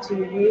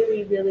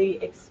really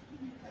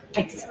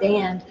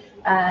expand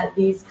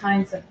these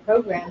kinds of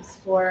programs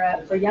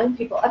for young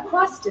people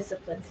across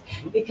disciplines,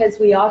 because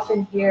we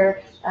often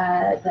hear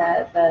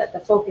that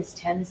the focus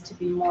tends to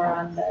be more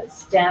on the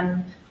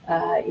STEM.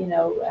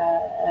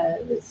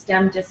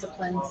 STEM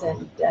disciplines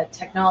and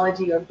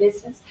technology or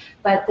business,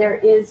 but there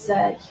is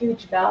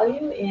huge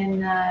value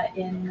in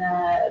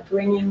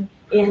bringing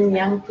in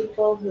young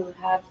people who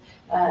have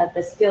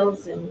the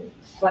skills and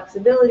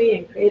flexibility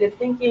and creative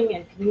thinking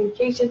and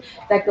communication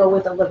that go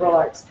with a liberal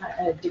arts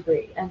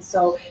degree. And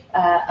so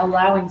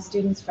allowing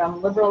students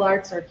from liberal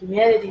arts or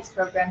humanities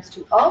programs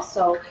to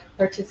also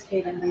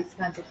participate in these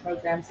kinds of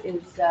programs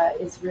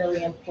is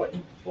really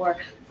important for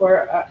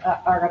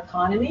our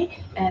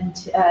economy, and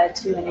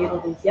to enable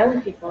these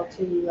young people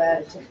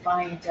to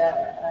find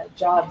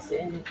jobs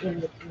in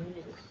the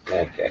community.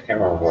 I can't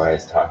remember who I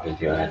was talking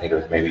to, and I think it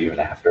was maybe even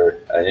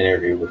after an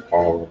interview with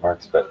Formal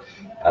Remarks, but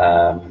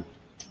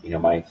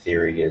my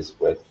theory is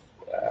with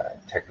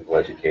technical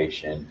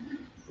education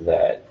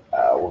that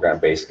we're going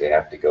to basically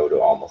have to go to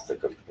almost a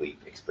complete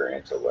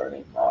experiential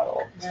learning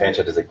model.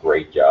 Fanshawe does a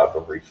great job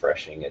of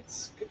refreshing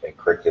its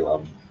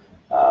curriculum,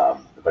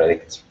 but I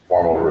think its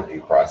formal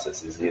review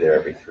process is either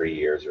every 3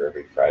 years or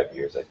every 5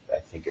 years. I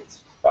think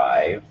it's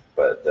 5,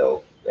 but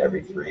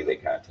every 3 they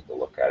kind of take a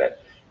look at it.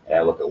 And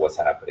I look at what's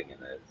happening in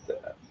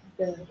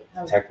the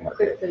tech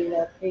market. Quickly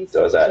the pace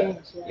So of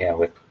change.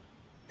 With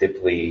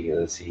Dipley,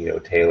 the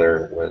CEO,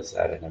 Taylor, was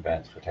at an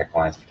event for Tech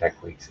Alliance for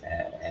Tech Weeks,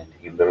 and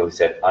he literally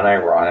said,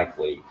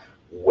 unironically,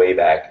 way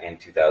back in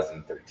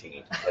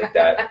 2013, like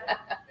that,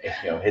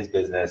 his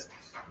business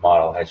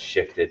model has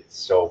shifted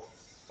so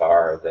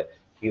far that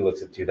he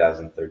looks at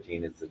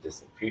 2013 as the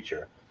distant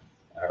future,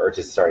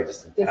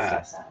 distant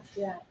past.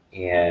 Yeah.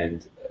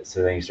 And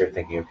so then you start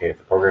thinking, okay, if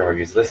the program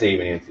reviews, let's say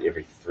even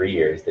every 3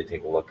 years, they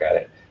take a look at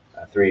it.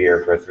 A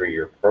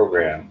 3-year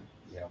program,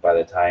 by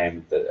the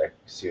time the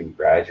student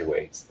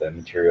graduates, the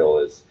material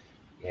is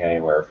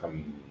anywhere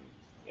from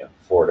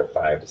 4 to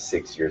 5 to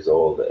 6 years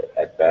old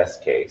at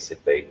best case,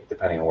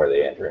 depending on where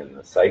they enter in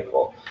the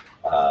cycle.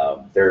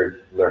 They're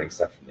learning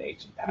stuff from the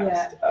ancient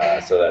past.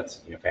 So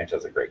that's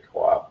Fanshawe's a great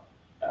co-op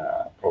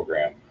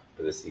program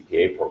for the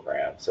CPA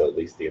program. So at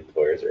least the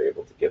employers are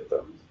able to give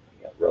them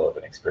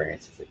relevant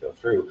experience as they go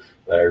through.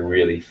 But I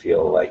really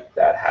feel like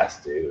that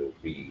has to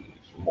be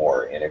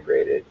more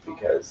integrated,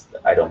 because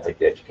I don't think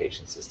the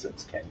education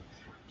systems can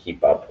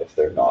keep up if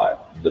they're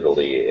not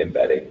literally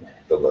embedding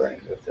the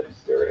learning within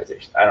the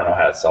organization. I don't know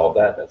how to solve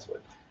that. That's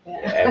what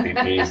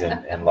MVPs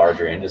and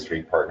larger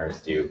industry partners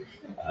do.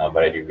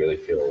 But I do really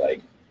feel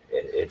like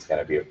it's going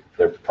to be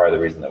part of the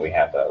reason that we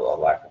have a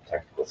lack of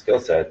technical skill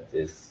set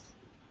is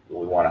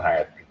we want to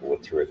hire people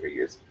with 2 or 3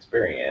 years of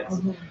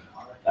experience.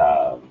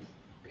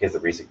 Because the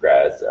recent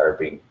grads are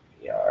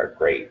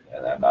great,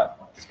 and I'm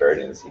not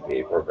disparaging the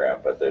CPA program,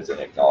 but there's an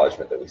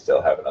acknowledgement that we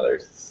still have another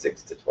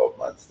 6 to 12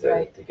 months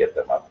to get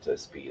them up to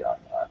speed on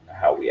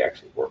how we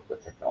actually work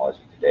with technology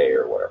today,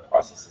 or what our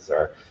processes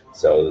are.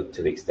 So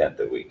to the extent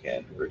that we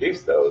can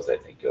reduce those, I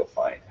think you'll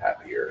find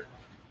happier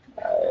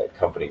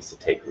companies to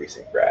take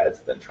recent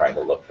grads than trying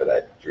to look for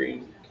that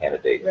dream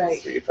candidate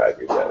Right. 3 to 5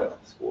 years out of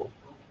school.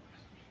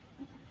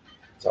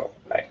 So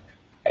I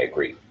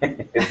agree.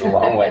 It's a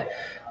long way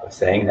of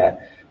saying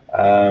that.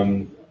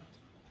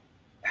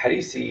 How do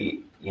you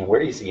see, where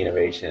do you see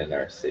innovation in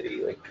our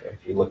city? Like,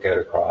 if you look out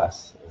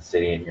across the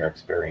city in your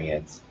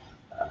experience,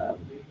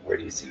 where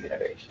do you see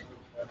innovation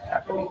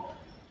happening?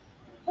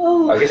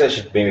 I guess I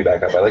should maybe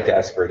back up. I like to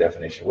ask for a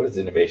definition. What does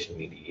innovation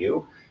mean to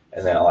you?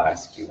 And then I'll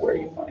ask you where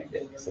you find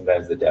it.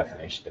 Sometimes the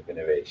definition of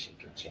innovation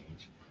can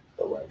change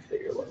the lens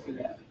that you're looking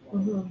at.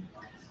 Mhm.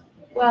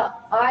 Well,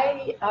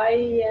 I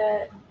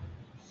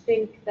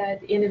think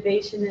that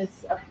innovation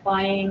is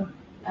applying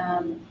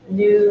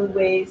new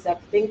ways of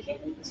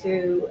thinking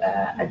to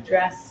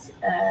address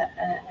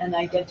an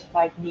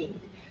identified need.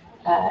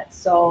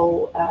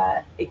 So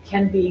it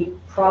can be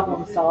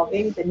problem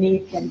solving. The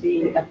need can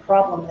be a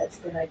problem that's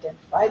been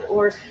identified,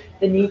 or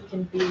the need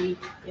can be,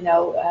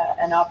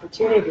 an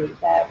opportunity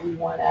that we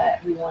want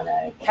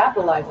to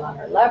capitalize on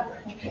or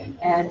leverage.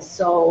 And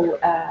so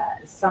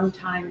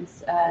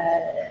sometimes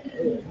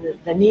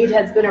the need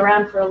has been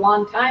around for a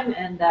long time,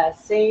 and the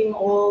same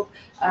old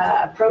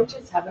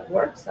approaches haven't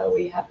worked. So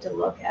we have to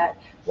look at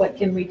what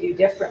can we do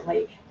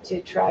differently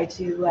to try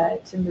to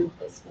move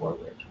this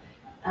forward.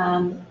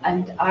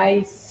 And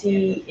I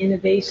see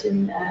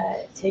innovation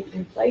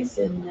taking place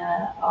in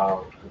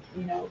all,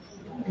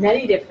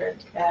 many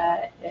different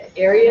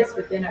areas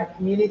within our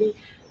community,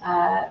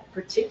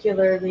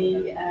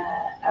 particularly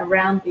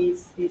around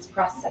these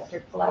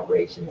cross-sector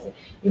collaborations.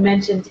 You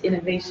mentioned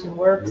Innovation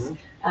Works,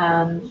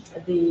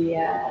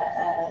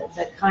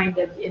 the kind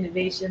of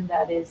innovation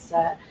that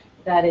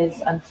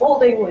is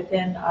unfolding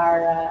within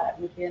our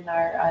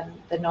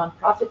the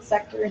nonprofit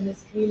sector in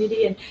this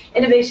community. And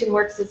Innovation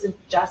Works isn't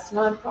just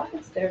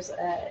nonprofits.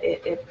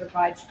 It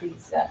provides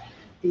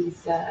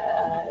these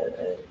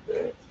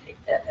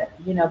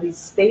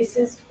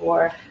spaces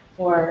for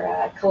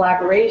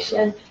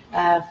collaboration,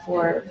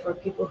 for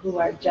people who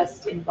are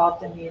just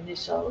involved in the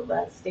initial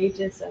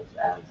stages of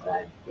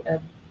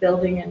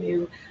building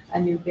a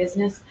new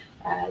business.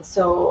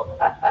 So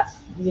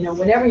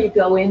whenever you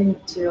go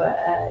into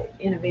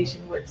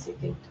Innovation Works, you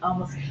can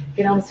almost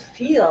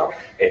feel.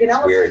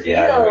 It's weird,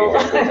 yeah. I know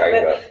what you're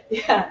talking about.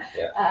 Yeah.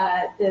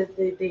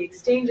 The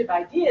exchange of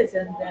ideas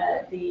and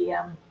the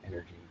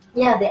Energy.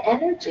 Yeah, the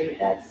energy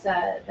that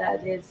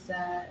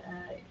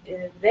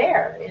is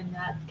there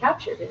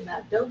captured in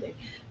that building.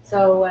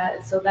 So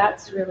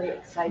that's really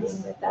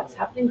exciting that's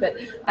happening. But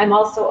I'm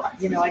also,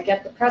 I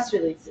get the press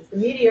releases, the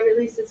media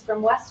releases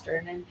from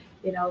Western, and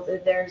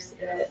there's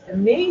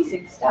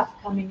amazing stuff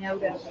coming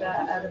out of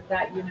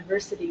that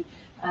university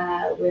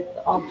with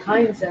all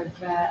kinds of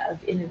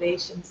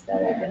innovations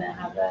that are going to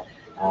have a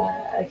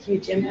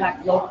huge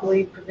impact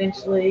locally,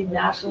 provincially,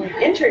 nationally,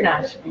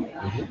 internationally.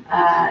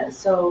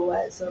 So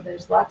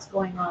there's lots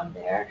going on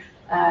there.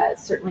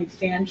 Certainly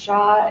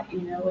Fanshawe,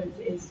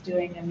 is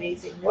doing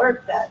amazing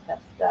work.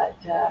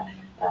 The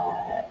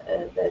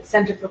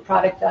Center for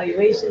Product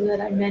Valuation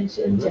that I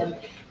mentioned,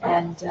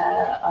 and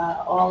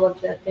all of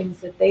the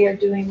things that they are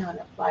doing on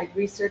applied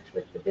research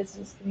with the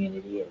business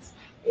community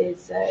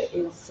is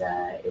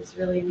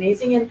really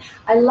amazing. And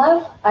I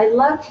love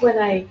when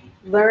I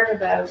learn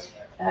about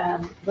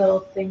little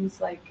things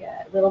like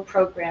little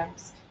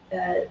programs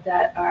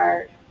that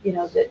are,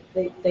 that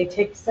they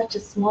take such a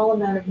small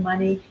amount of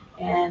money,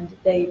 and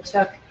they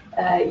took,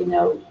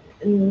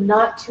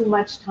 not too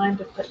much time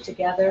to put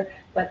together,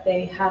 but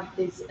they have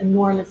this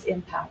enormous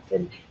impact.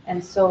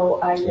 And so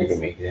I was. You can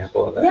make an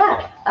example of that.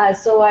 Yeah.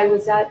 So I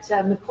was at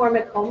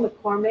McCormick Home.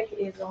 McCormick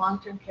is a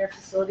long-term care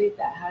facility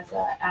that has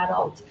an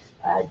adult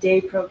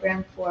day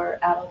program for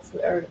adults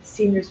or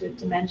seniors with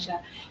dementia.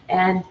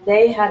 And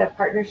they had a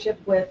partnership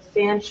with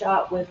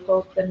Fanshawe with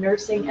both the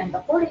nursing and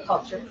the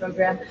horticulture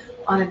program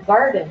on a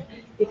garden,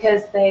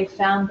 because they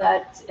found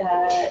that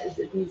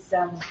these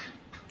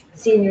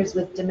seniors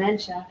with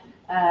dementia,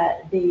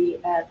 the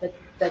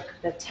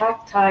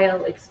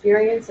tactile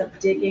experience of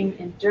digging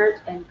in dirt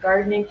and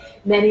gardening.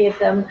 Many of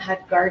them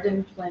had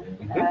gardened when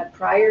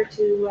prior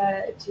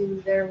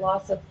to their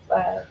loss of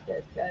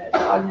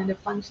cognitive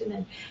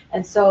function,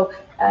 and so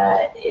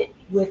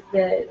with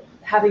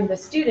having the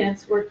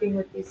students working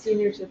with these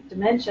seniors with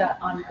dementia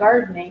on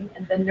gardening,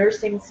 and the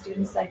nursing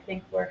students, I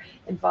think, were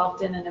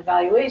involved in an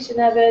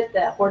evaluation of it.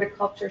 The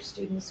horticulture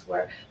students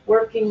were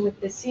working with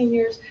the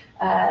seniors,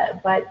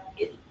 but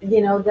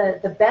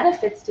the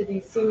benefits to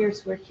these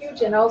seniors were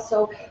huge, and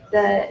also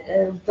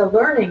the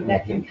learning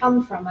that can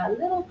come from a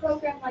little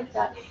program like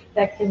that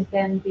can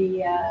then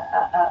be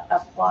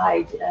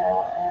applied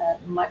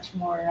much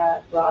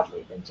more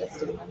broadly than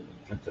just in London.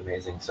 That's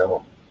amazing.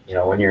 So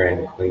when you're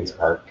in Queen's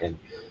Park and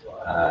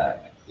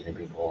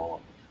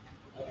people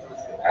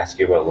ask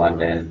you about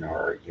London,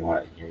 or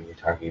you're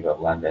talking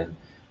about London,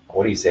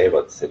 what do you say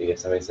about the city? If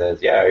somebody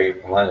says, "Yeah, are you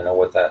from London? Oh,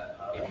 what's that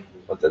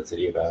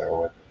city about?"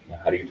 Or what?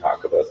 How do you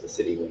talk about the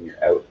city when you're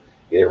out,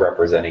 either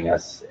representing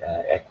us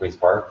at Queen's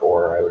Park,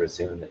 or I would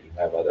assume that you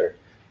have other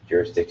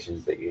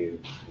jurisdictions that you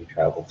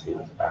travel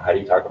to? How do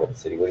you talk about the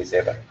city? What do you say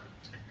about it?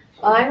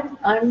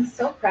 I'm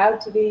so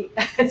proud to be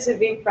to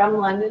be from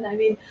London. I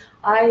mean,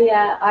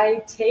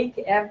 I take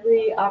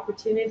every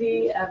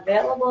opportunity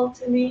available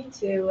to me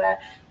to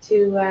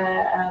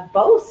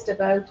boast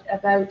about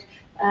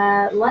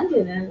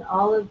London and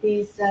all of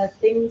these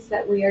things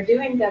that we are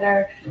doing that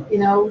are,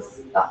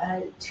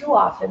 too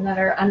often that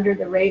are under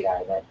the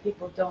radar that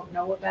people don't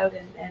know about,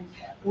 and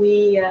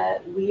we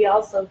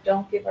also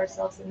don't give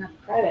ourselves enough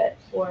credit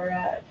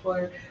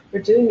for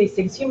doing these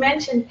things. You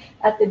mentioned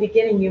at the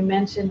beginning, you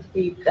mentioned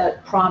the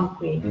prom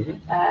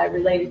queen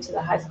related to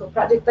the high school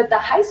project, but the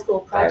high school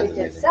project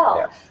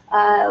itself,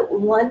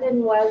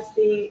 London was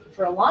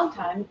for a long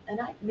time, and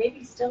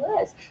maybe still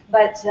is,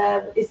 but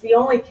is the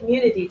only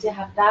community to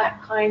have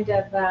that kind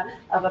of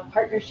a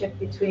partnership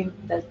between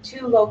the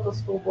two local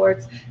school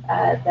boards,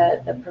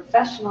 the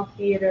professional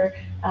theater,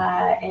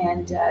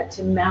 and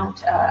to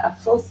mount a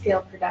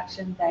full-scale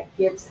production that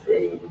gives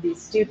the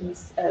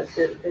students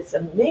this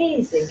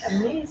amazing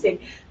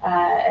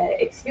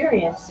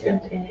experience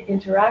in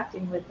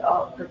interacting with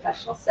all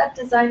professional set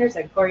designers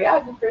and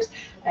choreographers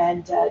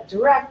and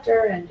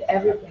director and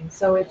everything.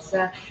 So it's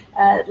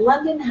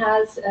London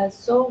has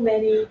so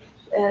many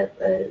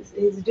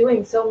is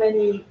doing so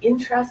many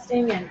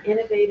interesting and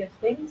innovative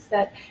things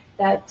that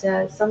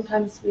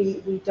sometimes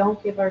we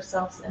don't give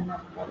ourselves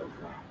enough credit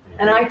for.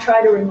 And I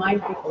try to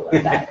remind people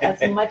of that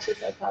as much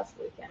as I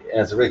possibly can.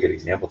 And it's a really good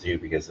example too,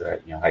 because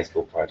high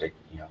school project,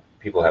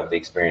 people have the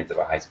experience of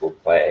a high school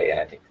play, and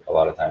I think a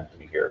lot of times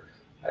when you hear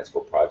high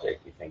school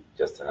project, you think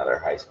just another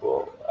high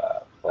school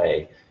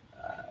play.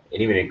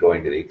 And even in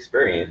going to the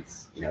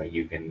experience,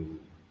 you can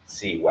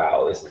see,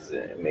 wow, this is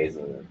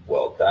amazing,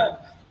 well done.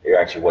 It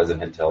actually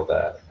wasn't until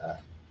the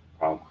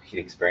prom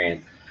queen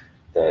experience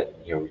that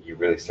you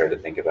really started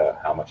to think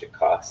about how much it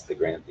costs the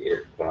Grand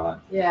Theatre to put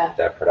on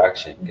that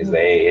production, because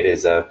it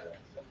is a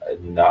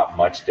not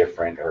much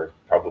different, or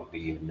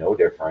probably no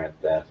different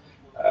than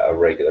a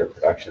regular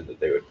production that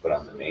they would put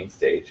on the main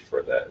stage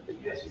for the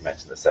as you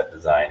mentioned, the set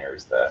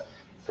designers, the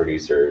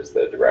producers,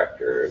 the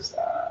directors,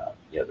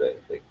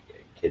 the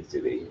kids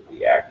do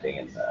the acting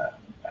and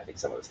I think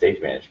some of the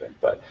stage management,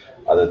 but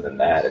other than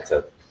that, it's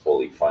a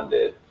fully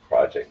funded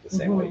project, the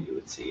same way you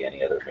would see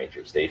any other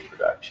major stage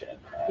production.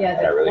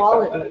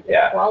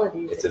 The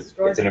quality is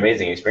it's an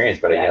amazing experience,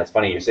 but it's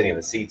funny, you're sitting in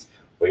the seats,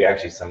 but you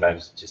actually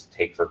sometimes just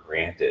take for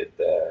granted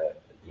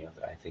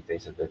I think they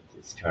said that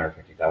it's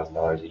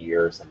 $250,000 a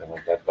year or something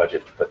like that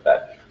budget to put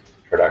that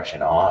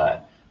production on,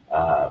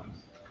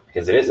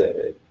 because it is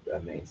a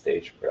main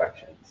stage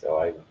production.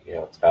 So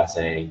it's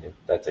fascinating.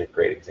 That's a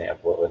great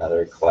example of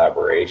another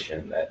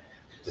collaboration that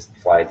just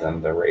flies under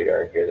the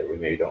radar here, that we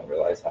maybe don't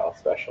realize how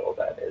special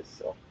that is.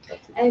 So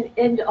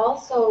and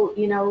also,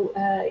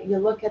 you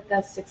look at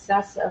the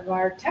success of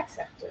our tech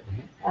sector,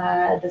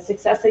 the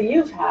success that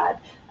you've had,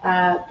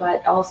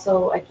 but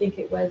also I think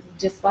it was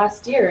just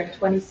last year in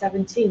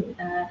 2017,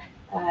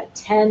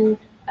 10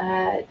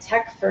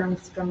 tech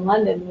firms from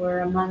London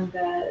were among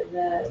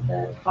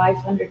the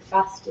 500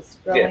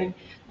 fastest growing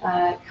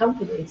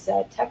companies,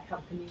 tech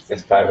companies.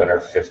 It's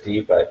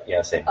 550, but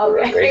same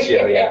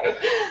ratio,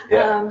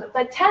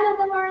 but 10 of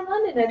them are in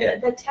London,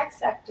 and the tech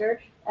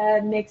sector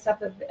makes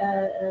up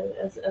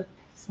a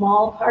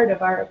small part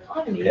of our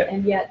economy,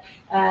 and yet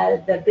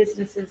the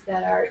businesses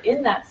that are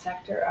in that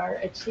sector are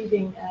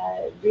achieving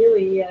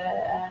really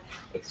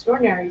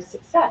extraordinary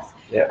success.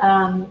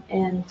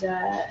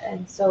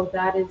 And so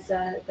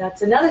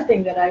that's another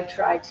thing that I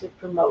try to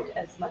promote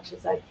as much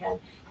as I can,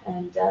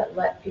 and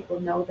let people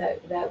know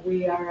that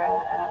we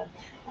are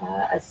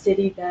a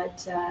city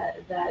that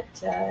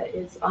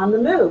is on the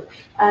move.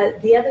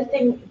 The other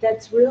thing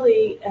that's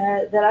really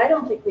that I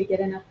don't think we get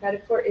enough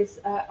credit for is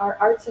our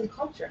arts and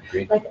culture.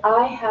 Like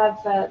I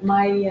have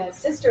my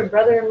sister and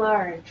brother-in-law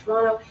are in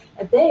Toronto,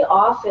 and they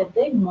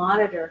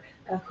monitor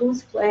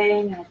who's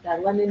playing at the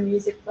London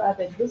Music Club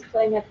and who's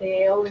playing at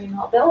the Aeolian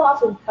Hall. They'll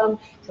often come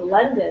to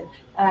London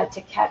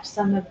to catch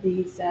some of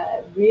these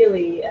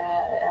really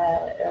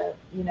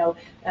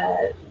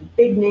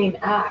big name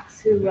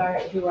acts who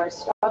are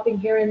stopping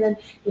here. And then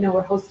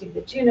we're hosting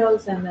the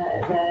Junos and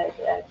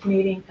the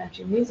Canadian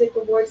Country Music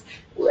Awards.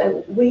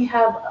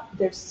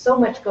 There's so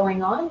much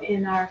going on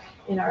in our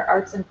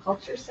arts and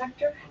culture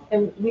sector,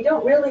 and we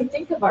don't really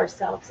think of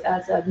ourselves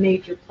as a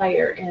major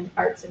player in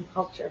arts and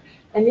culture,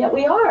 and yet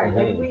we are.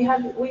 Like we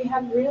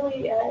have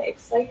really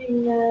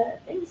exciting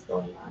things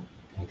going on.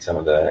 I think some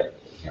of the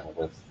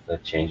with the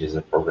changes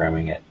of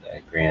programming at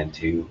Grand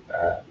too,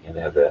 they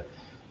have I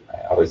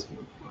always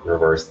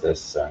reverse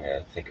this, so I'm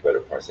going to think about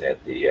it before I say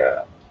it.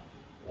 The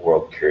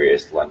World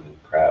Curious, London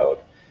Proud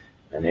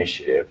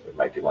initiative. It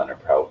might be London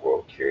Proud,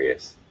 World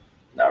Curious.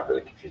 Not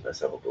really confuse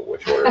myself about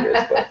which order it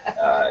is, but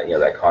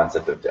that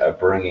concept of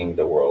bringing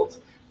the world's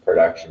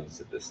productions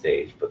to the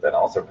stage, but then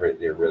also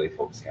they're really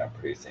focusing on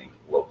producing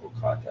local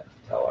content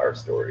to tell our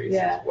stories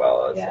as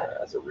well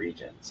as a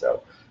region.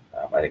 So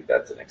I think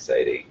that's an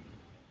exciting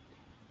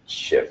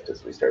shift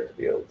as we start to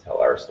be able to tell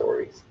our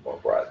stories more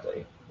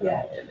broadly in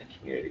the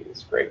community.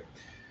 It's great.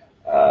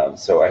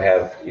 So I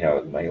have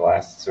my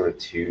last sort of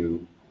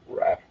two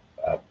wrap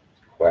up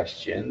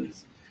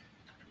questions.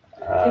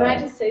 Can I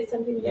just say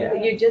something? Yeah.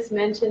 You just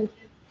mentioned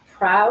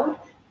proud,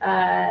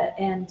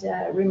 and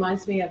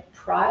reminds me of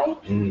Pride.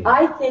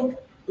 I think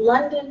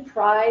London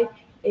Pride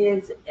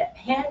is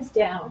hands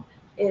down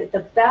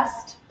the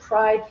best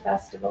Pride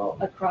festival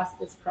across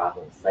this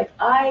province. Like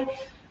I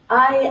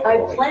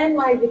plan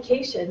my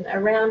vacation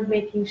around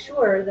making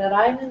sure that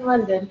I'm in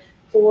London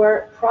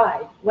for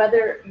Pride,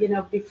 whether,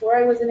 before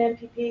I was an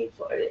MPP,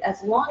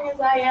 as long as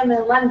I am a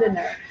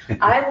Londoner,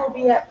 I will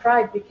be at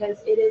Pride, because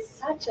it is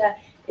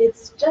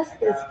it's just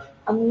this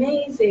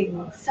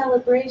amazing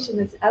celebration,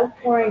 this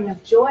outpouring of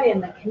joy,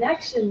 and the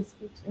connections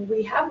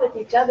we have with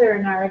each other,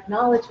 and our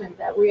acknowledgement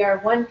that we are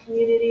one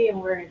community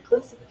and we're an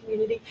inclusive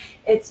community.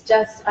 It's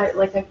just, I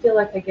feel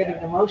like I'm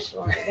getting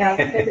emotional right now,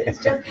 because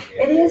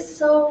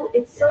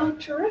it's so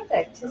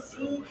terrific to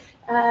see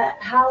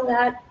how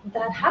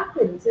that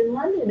happens in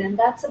London, and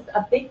that's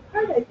a big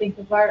part, I think,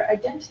 of our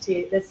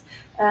identity. This,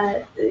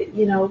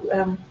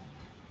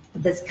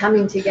 this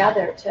coming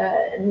together to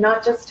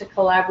not just to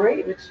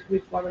collaborate, which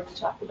we've already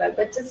talked about,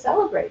 but to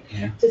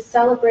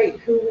celebrate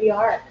who we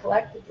are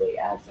collectively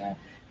as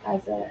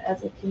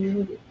a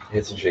community.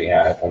 It's interesting.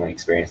 Yeah, I've only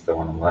experienced the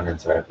one in London,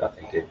 so I have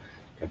nothing to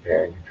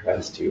compare and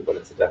contrast to. But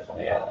it's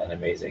definitely an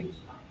amazing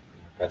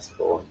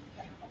festival.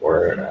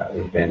 Where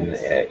we've been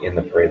in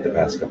the parade the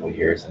past couple of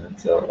years, and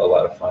it's a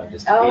lot of fun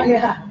just to be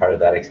part of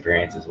that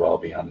experience as well,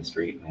 be on the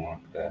street and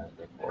walk the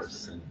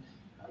course and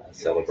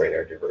celebrate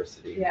our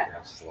diversity. Yeah,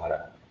 it's just a lot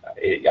of.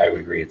 I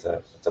would agree, it's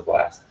a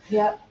blast.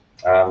 Yeah.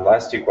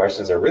 Last two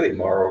questions are really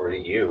more over to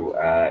you.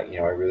 I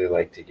really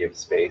like to give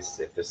space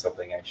if there's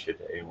something I should.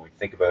 When we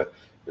think about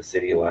the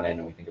city of London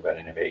and we think about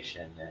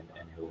innovation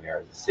and who we are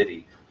as a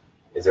city.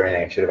 Is there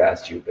anything I should have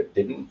asked you but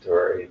didn't,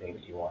 or anything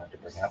that you wanted to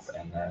bring up?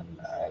 And then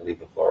I leave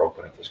the floor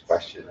open if there's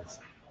questions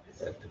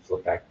to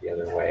flip back the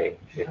other way.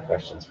 If you have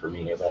questions for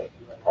me about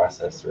the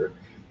process or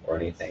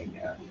anything,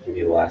 give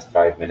you the last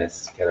 5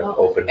 minutes, kind of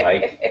open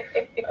mic.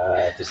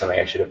 If there's something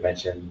I should have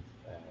mentioned,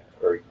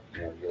 or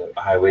you're like,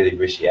 I really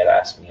wish you had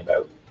asked me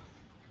about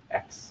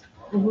X.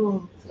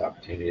 Mm-hmm. It's an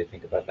opportunity to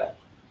think about that.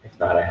 If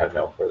not, I have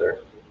no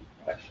further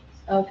questions.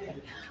 Okay,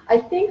 I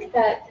think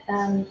that.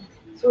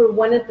 Sort of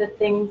one of the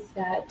things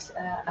that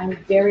I'm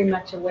very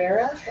much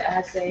aware of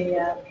as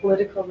a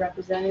political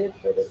representative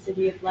for the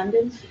City of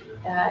London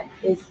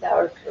is that,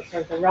 or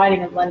for the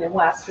riding of London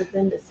West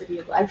within the City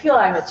of London. I feel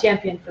I'm a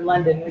champion for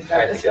London. I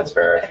think that's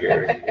fair if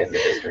you're in the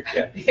district,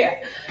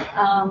 yeah.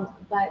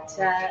 But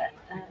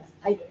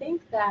I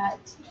think that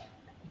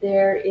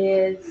there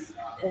is,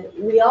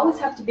 we always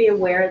have to be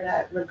aware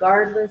that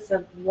regardless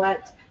of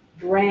what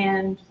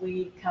brand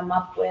we come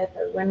up with,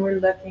 or when we're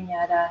looking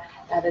at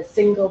a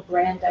single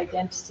brand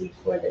identity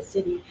for the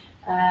city,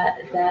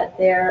 that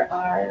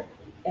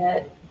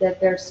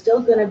there's still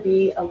going to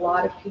be a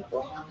lot of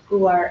people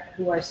who are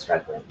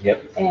struggling.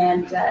 Yep.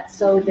 And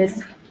so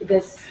this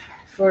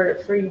for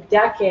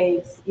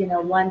decades,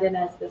 London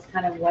as this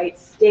kind of white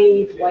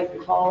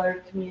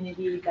collar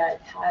community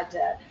that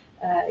had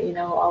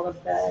all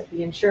of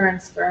the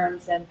insurance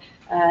firms, and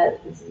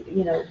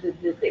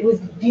it was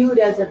viewed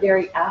as a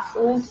very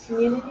affluent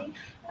community,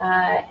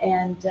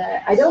 and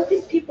I don't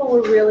think people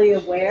were really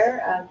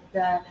aware of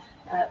the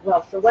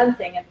well, for one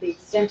thing, of the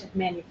extent of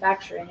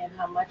manufacturing and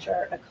how much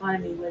our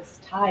economy was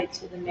tied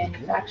to the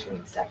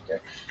manufacturing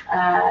sector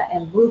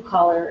and blue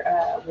collar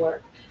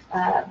work,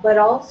 but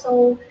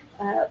also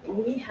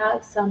we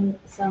have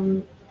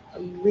some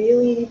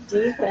really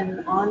deep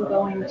and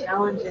ongoing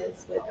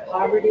challenges with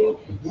poverty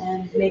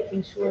and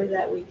making sure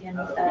that we can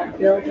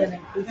build an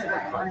inclusive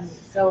economy.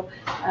 So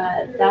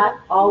that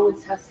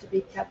always has to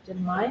be kept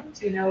in mind.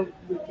 We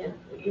can,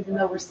 even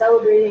though we're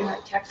celebrating our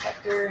tech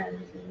sector and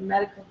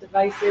medical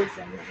devices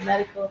and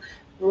medical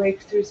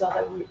breakthroughs, all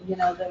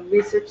the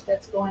research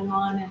that's going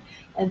on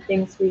and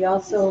things, we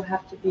also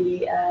have to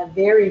be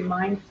very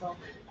mindful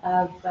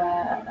of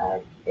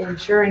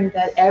ensuring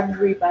that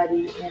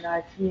everybody in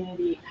our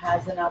community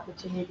has an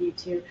opportunity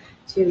to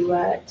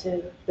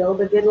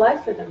build a good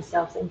life for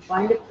themselves and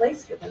find a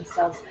place for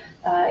themselves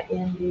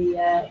in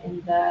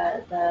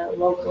the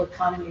local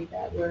economy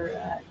that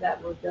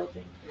we're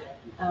building.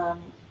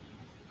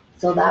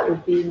 So that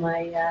would be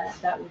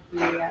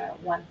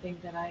one thing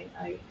that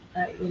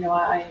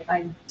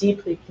I'm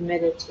deeply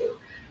committed to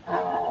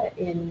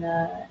in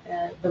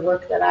the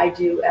work that I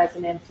do as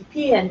an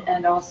MPP,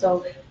 and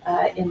also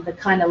in the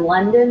kind of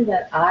London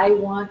that I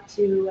want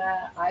to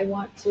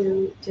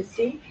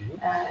see,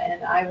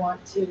 and I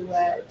want to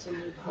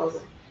move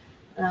forward.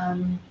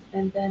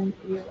 And then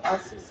you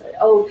also said,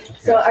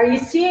 so are you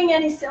seeing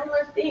any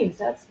similar themes?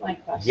 That's my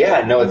question.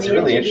 Yeah, no, it's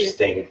really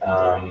interesting.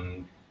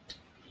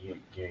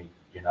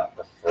 You're not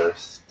the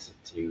first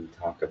to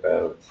talk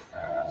about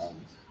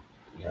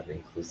the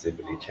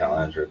inclusivity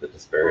challenge or the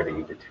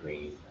disparity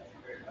between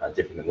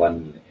different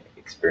London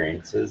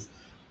experiences.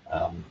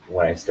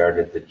 When I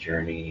started the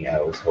journey,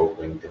 I was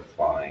hoping to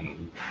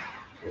find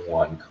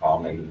one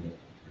common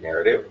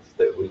narrative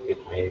that we could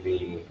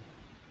maybe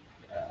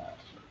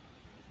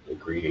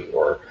agree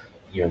or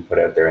even put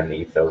out there in the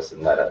ethos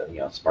and let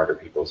smarter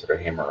people sort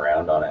of hammer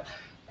around on it.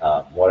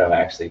 What I'm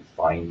actually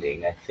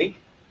finding, I think,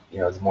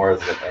 it's more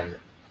as an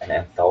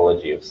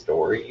anthology of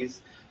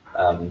stories.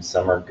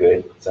 Some are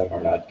good, some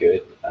are not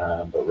good,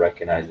 but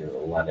recognizing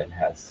that London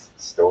has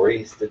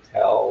stories to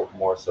tell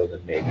more so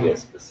than maybe a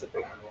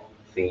specific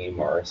theme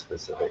or a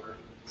specific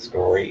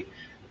story.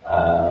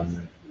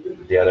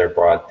 The other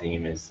broad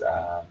theme is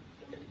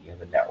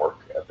the network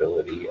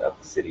ability of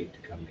the city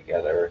to come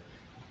together.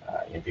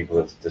 People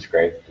have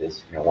described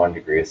this, 1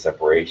 degree of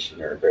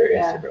separation or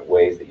various different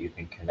ways that you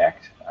can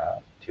connect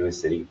to a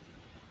city.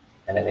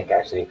 And I think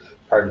actually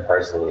part and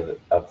parcel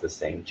of the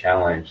same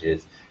challenge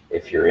is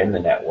if you're in the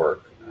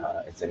network,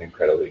 it's an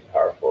incredibly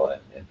powerful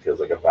and feels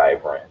like a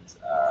vibrant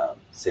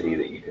city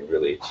that you can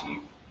really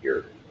achieve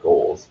your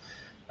goals.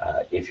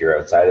 If you're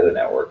outside of the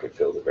network, it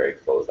feels a very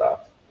closed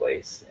off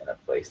place and a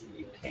place that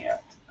you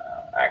can't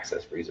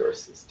access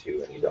resources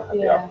to, and you don't have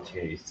the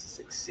opportunities to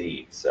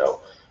succeed.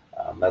 So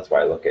that's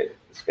why I look at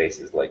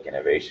spaces like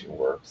Innovation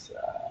Works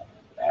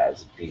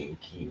as being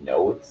key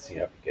nodes, if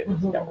you get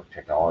into network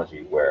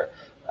technology, where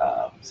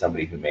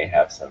somebody who may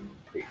have some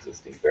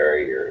pre-existing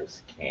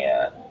barriers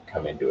can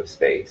come into a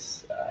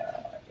space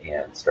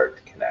and start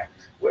to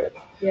connect with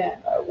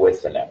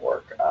the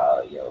network.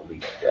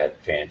 Lead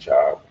at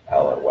Fanshawe,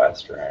 Palo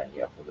Western,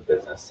 from the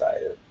business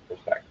side of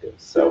perspective.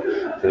 So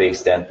to the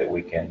extent that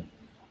we can,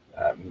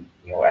 I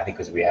think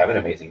because we have an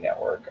amazing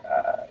network,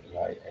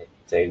 I'd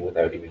say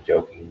without even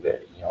joking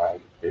that,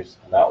 there's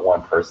not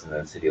one person in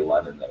the City of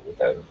London that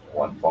without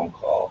one phone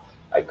call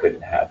I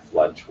couldn't have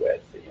lunch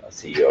with,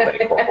 CEO of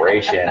any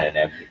corporation, an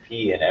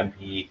MPP, an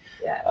MP.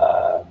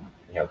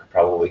 Could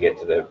probably get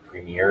to the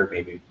premier,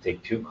 maybe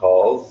take 2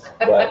 calls,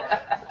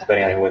 but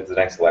depending on who wins the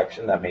next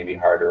election, that may be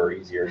harder or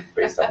easier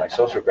based on my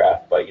social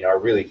graph. But I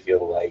really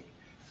feel like,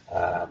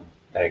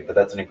 but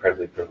that's an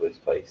incredibly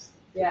privileged place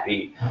to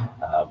be.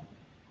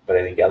 But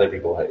I think other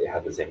people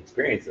have the same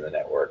experience in the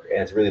network,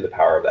 and it's really the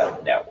power of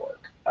that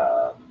network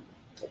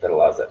that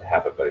allows that to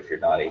happen. But if you're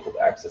not able to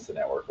access the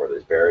network, or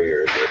there's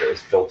barriers, or there's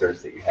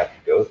filters that you have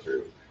to go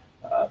through,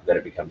 then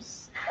it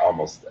becomes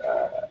almost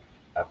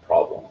a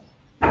problem,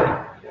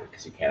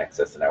 because you can't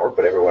access the network,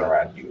 but everyone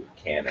around you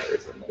can or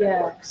is in the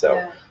network.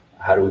 So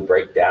how do we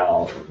break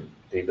down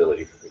the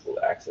ability for people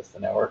to access the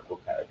network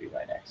will kind of be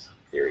my next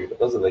theory. But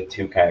those are the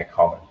 2 kind of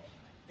common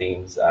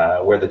themes,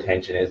 where the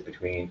tension is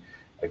between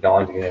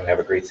acknowledging that we have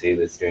a great city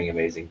that's doing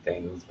amazing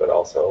things, but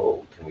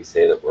also can we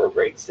say that we're a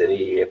great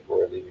city if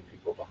we're leaving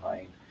people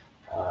behind?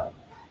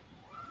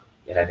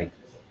 And I think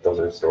those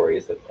are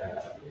stories that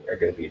are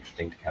going to be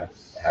interesting to kind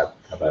of have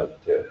come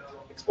out to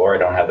explore. I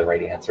don't have the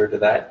right answer to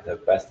that. The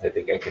best I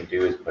think I can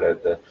do is put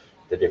out the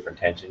different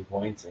tension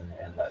points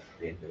and let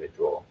the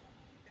individual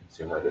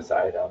consumer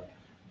decide on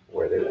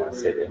where they want to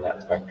sit in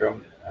that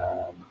spectrum.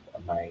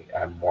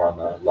 I'm more on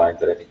the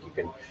lines that I think you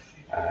can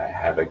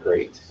have a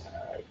great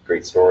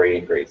story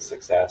and great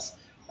success.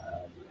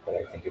 But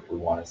I think if we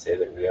want to say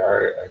that we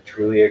are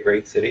truly a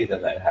great city,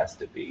 then that has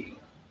to be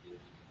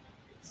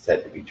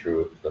said to be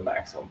true of the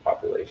maximum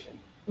population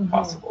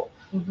possible,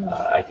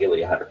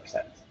 ideally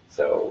 100%.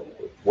 So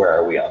where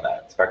are we on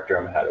that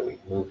spectrum? How do we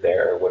move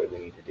there? What do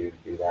we need to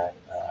do that?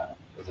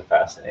 It's a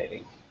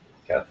fascinating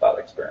kind of thought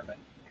experiment,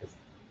 because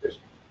there's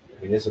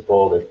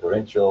municipal, there's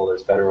provincial,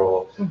 there's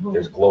federal,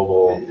 there's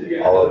global.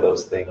 All of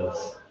those things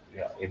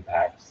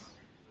impact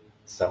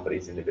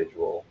somebody's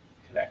individual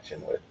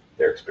connection with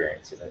their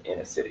experience in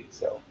a city.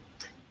 So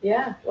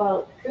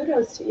well,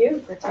 kudos to you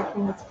for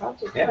taking this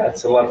project.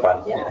 It's a lot of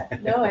fun.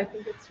 I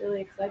think it's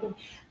really exciting.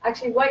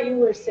 Actually, what you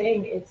were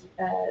saying is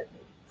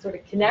sort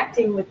of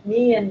connecting with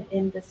me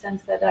in the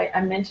sense that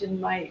I mentioned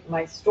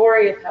my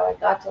story of how I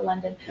got to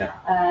London.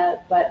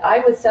 But I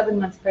was 7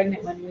 months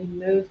pregnant when we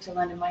moved to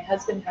London. My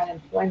husband had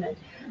employment.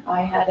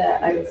 I had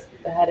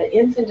an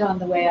infant on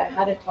the way. I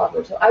had a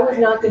toddler, so I was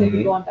not going to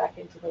be going back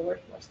into the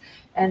workforce.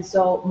 And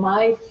so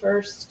my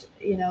first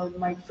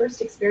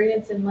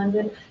experience in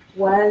London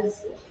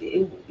was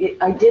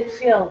I did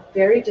feel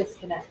very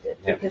disconnected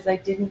because I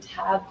didn't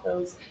have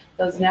those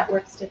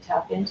networks to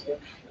tap into,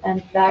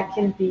 and that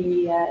can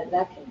be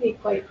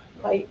quite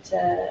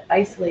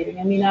isolating.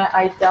 I mean,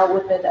 I dealt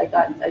with it.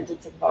 I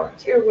did some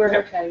volunteer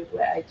work.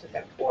 I took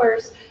a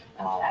course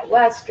at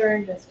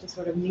Western just to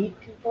sort of meet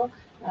people.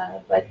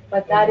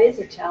 But that is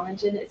a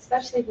challenge, and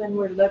especially when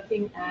we're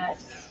looking at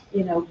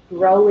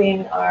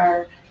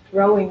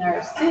growing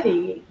our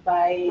city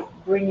by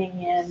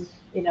bringing in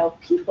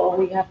people.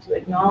 We have to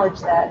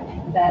acknowledge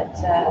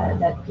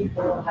that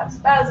people have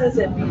spouses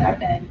and we have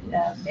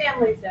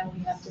families, and we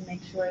have to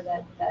make sure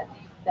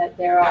that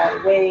there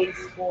are ways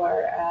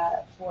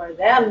for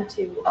them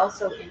to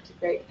also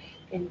integrate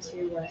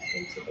into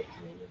the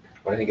community.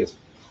 What I think is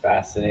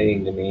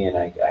fascinating to me, and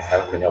I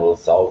haven't been able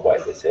to solve why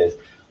this is,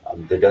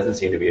 there doesn't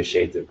seem to be a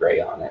shades of gray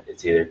on it.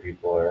 It's either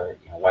people are,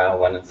 wow,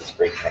 London's this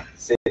great connected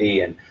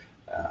city, and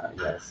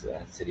it's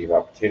a city of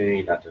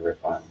opportunity, not to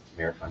riff on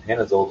Mayor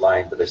Fontana's old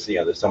line, but there's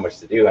so much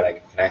to do and I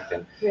can connect,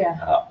 and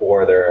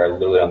or they're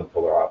literally on the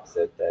polar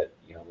opposite, that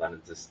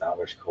London's this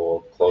snobbish,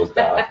 cold, closed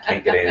off,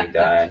 can't get anything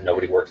done,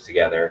 nobody works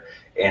together,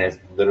 and it's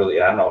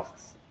literally, I don't know if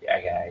it's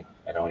again,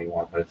 I don't even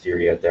want to put a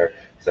theory out there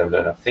because I haven't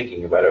done enough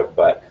thinking about it,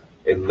 but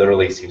it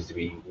literally seems to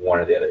be one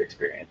or the other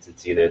experience.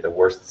 It's either the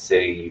worst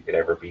city you could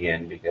ever be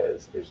in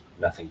because there's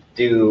nothing to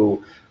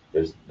do,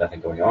 there's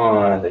nothing going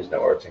on, there's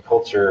no arts and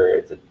culture,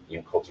 it's a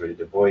culturally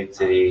devoid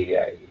city,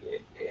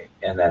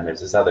 and then there's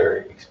this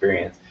other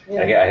experience.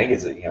 Yeah. And again, I think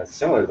it's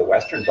similar to the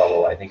Western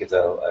bubble. I think it's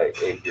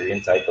if you're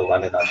inside the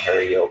London,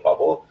 Ontario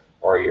bubble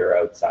or you're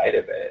outside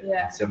of it.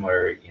 Yeah. And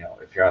similar,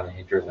 if you're on the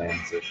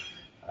hinterlands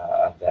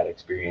of that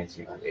experience,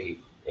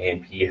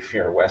 A&P if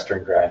you're a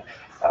Western grad,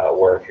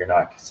 or if you're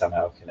not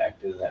somehow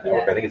connected to that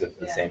network. I think it's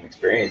the same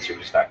experience. You're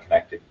just not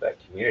connected to that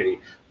community.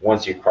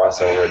 Once you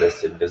cross over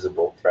this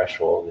invisible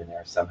threshold and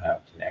are somehow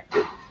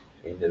connected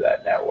into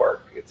that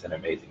network, it's an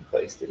amazing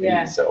place to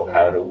be. So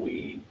how do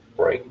we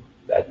break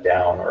that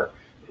down or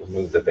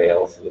remove the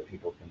veil so that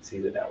people can see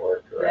the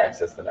network or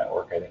access the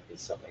network? I think is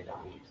something that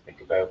we need to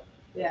think about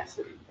in the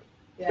city.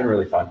 It's been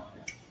really fun.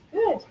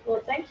 Good.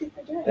 Well, thank you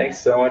for doing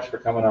Thanks so much for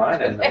coming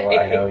on. And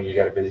I know you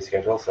got a busy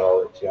schedule, so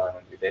I'll let you on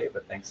with your day.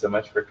 But thanks so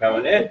much for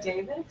coming in.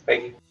 David.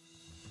 Thank you.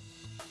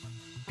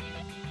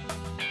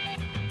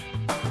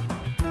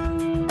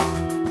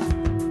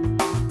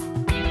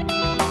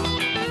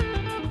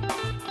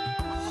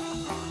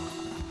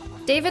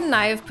 David and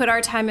I have put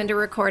our time into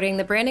recording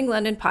the Branding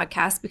London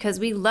podcast because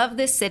we love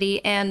this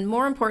city and,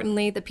 more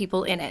importantly, the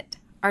people in it.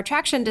 Our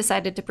Traction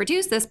decided to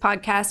produce this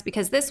podcast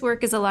because this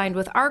work is aligned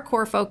with our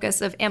core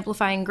focus of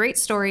amplifying great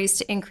stories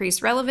to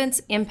increase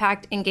relevance,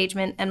 impact,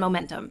 engagement, and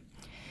momentum.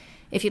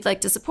 If you'd like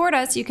to support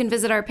us, you can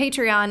visit our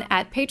Patreon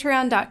at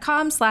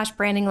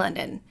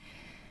patreon.com/brandinglondon.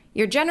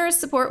 Your generous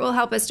support will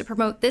help us to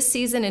promote this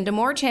season into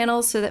more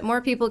channels so that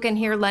more people can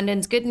hear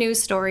London's good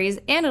news stories,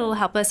 and it'll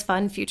help us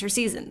fund future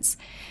seasons.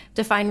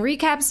 To find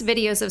recaps,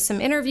 videos of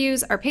some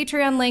interviews, our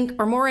Patreon link,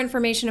 or more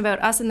information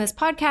about us in this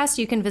podcast,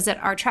 you can visit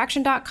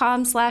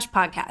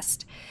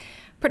ourtraction.com/podcast.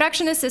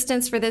 Production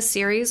assistance for this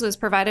series was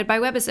provided by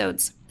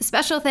Webisodes.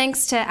 Special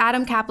thanks to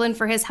Adam Kaplan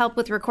for his help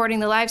with recording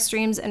the live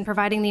streams and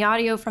providing the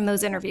audio from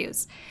those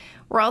interviews.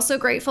 We're also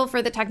grateful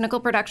for the technical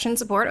production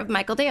support of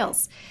Michael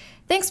Dales.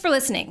 Thanks for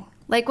listening.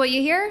 Like what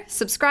you hear?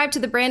 Subscribe to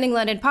the Branding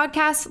London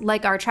podcast,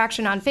 like our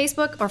Traction on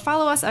Facebook, or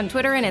follow us on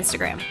Twitter and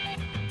Instagram.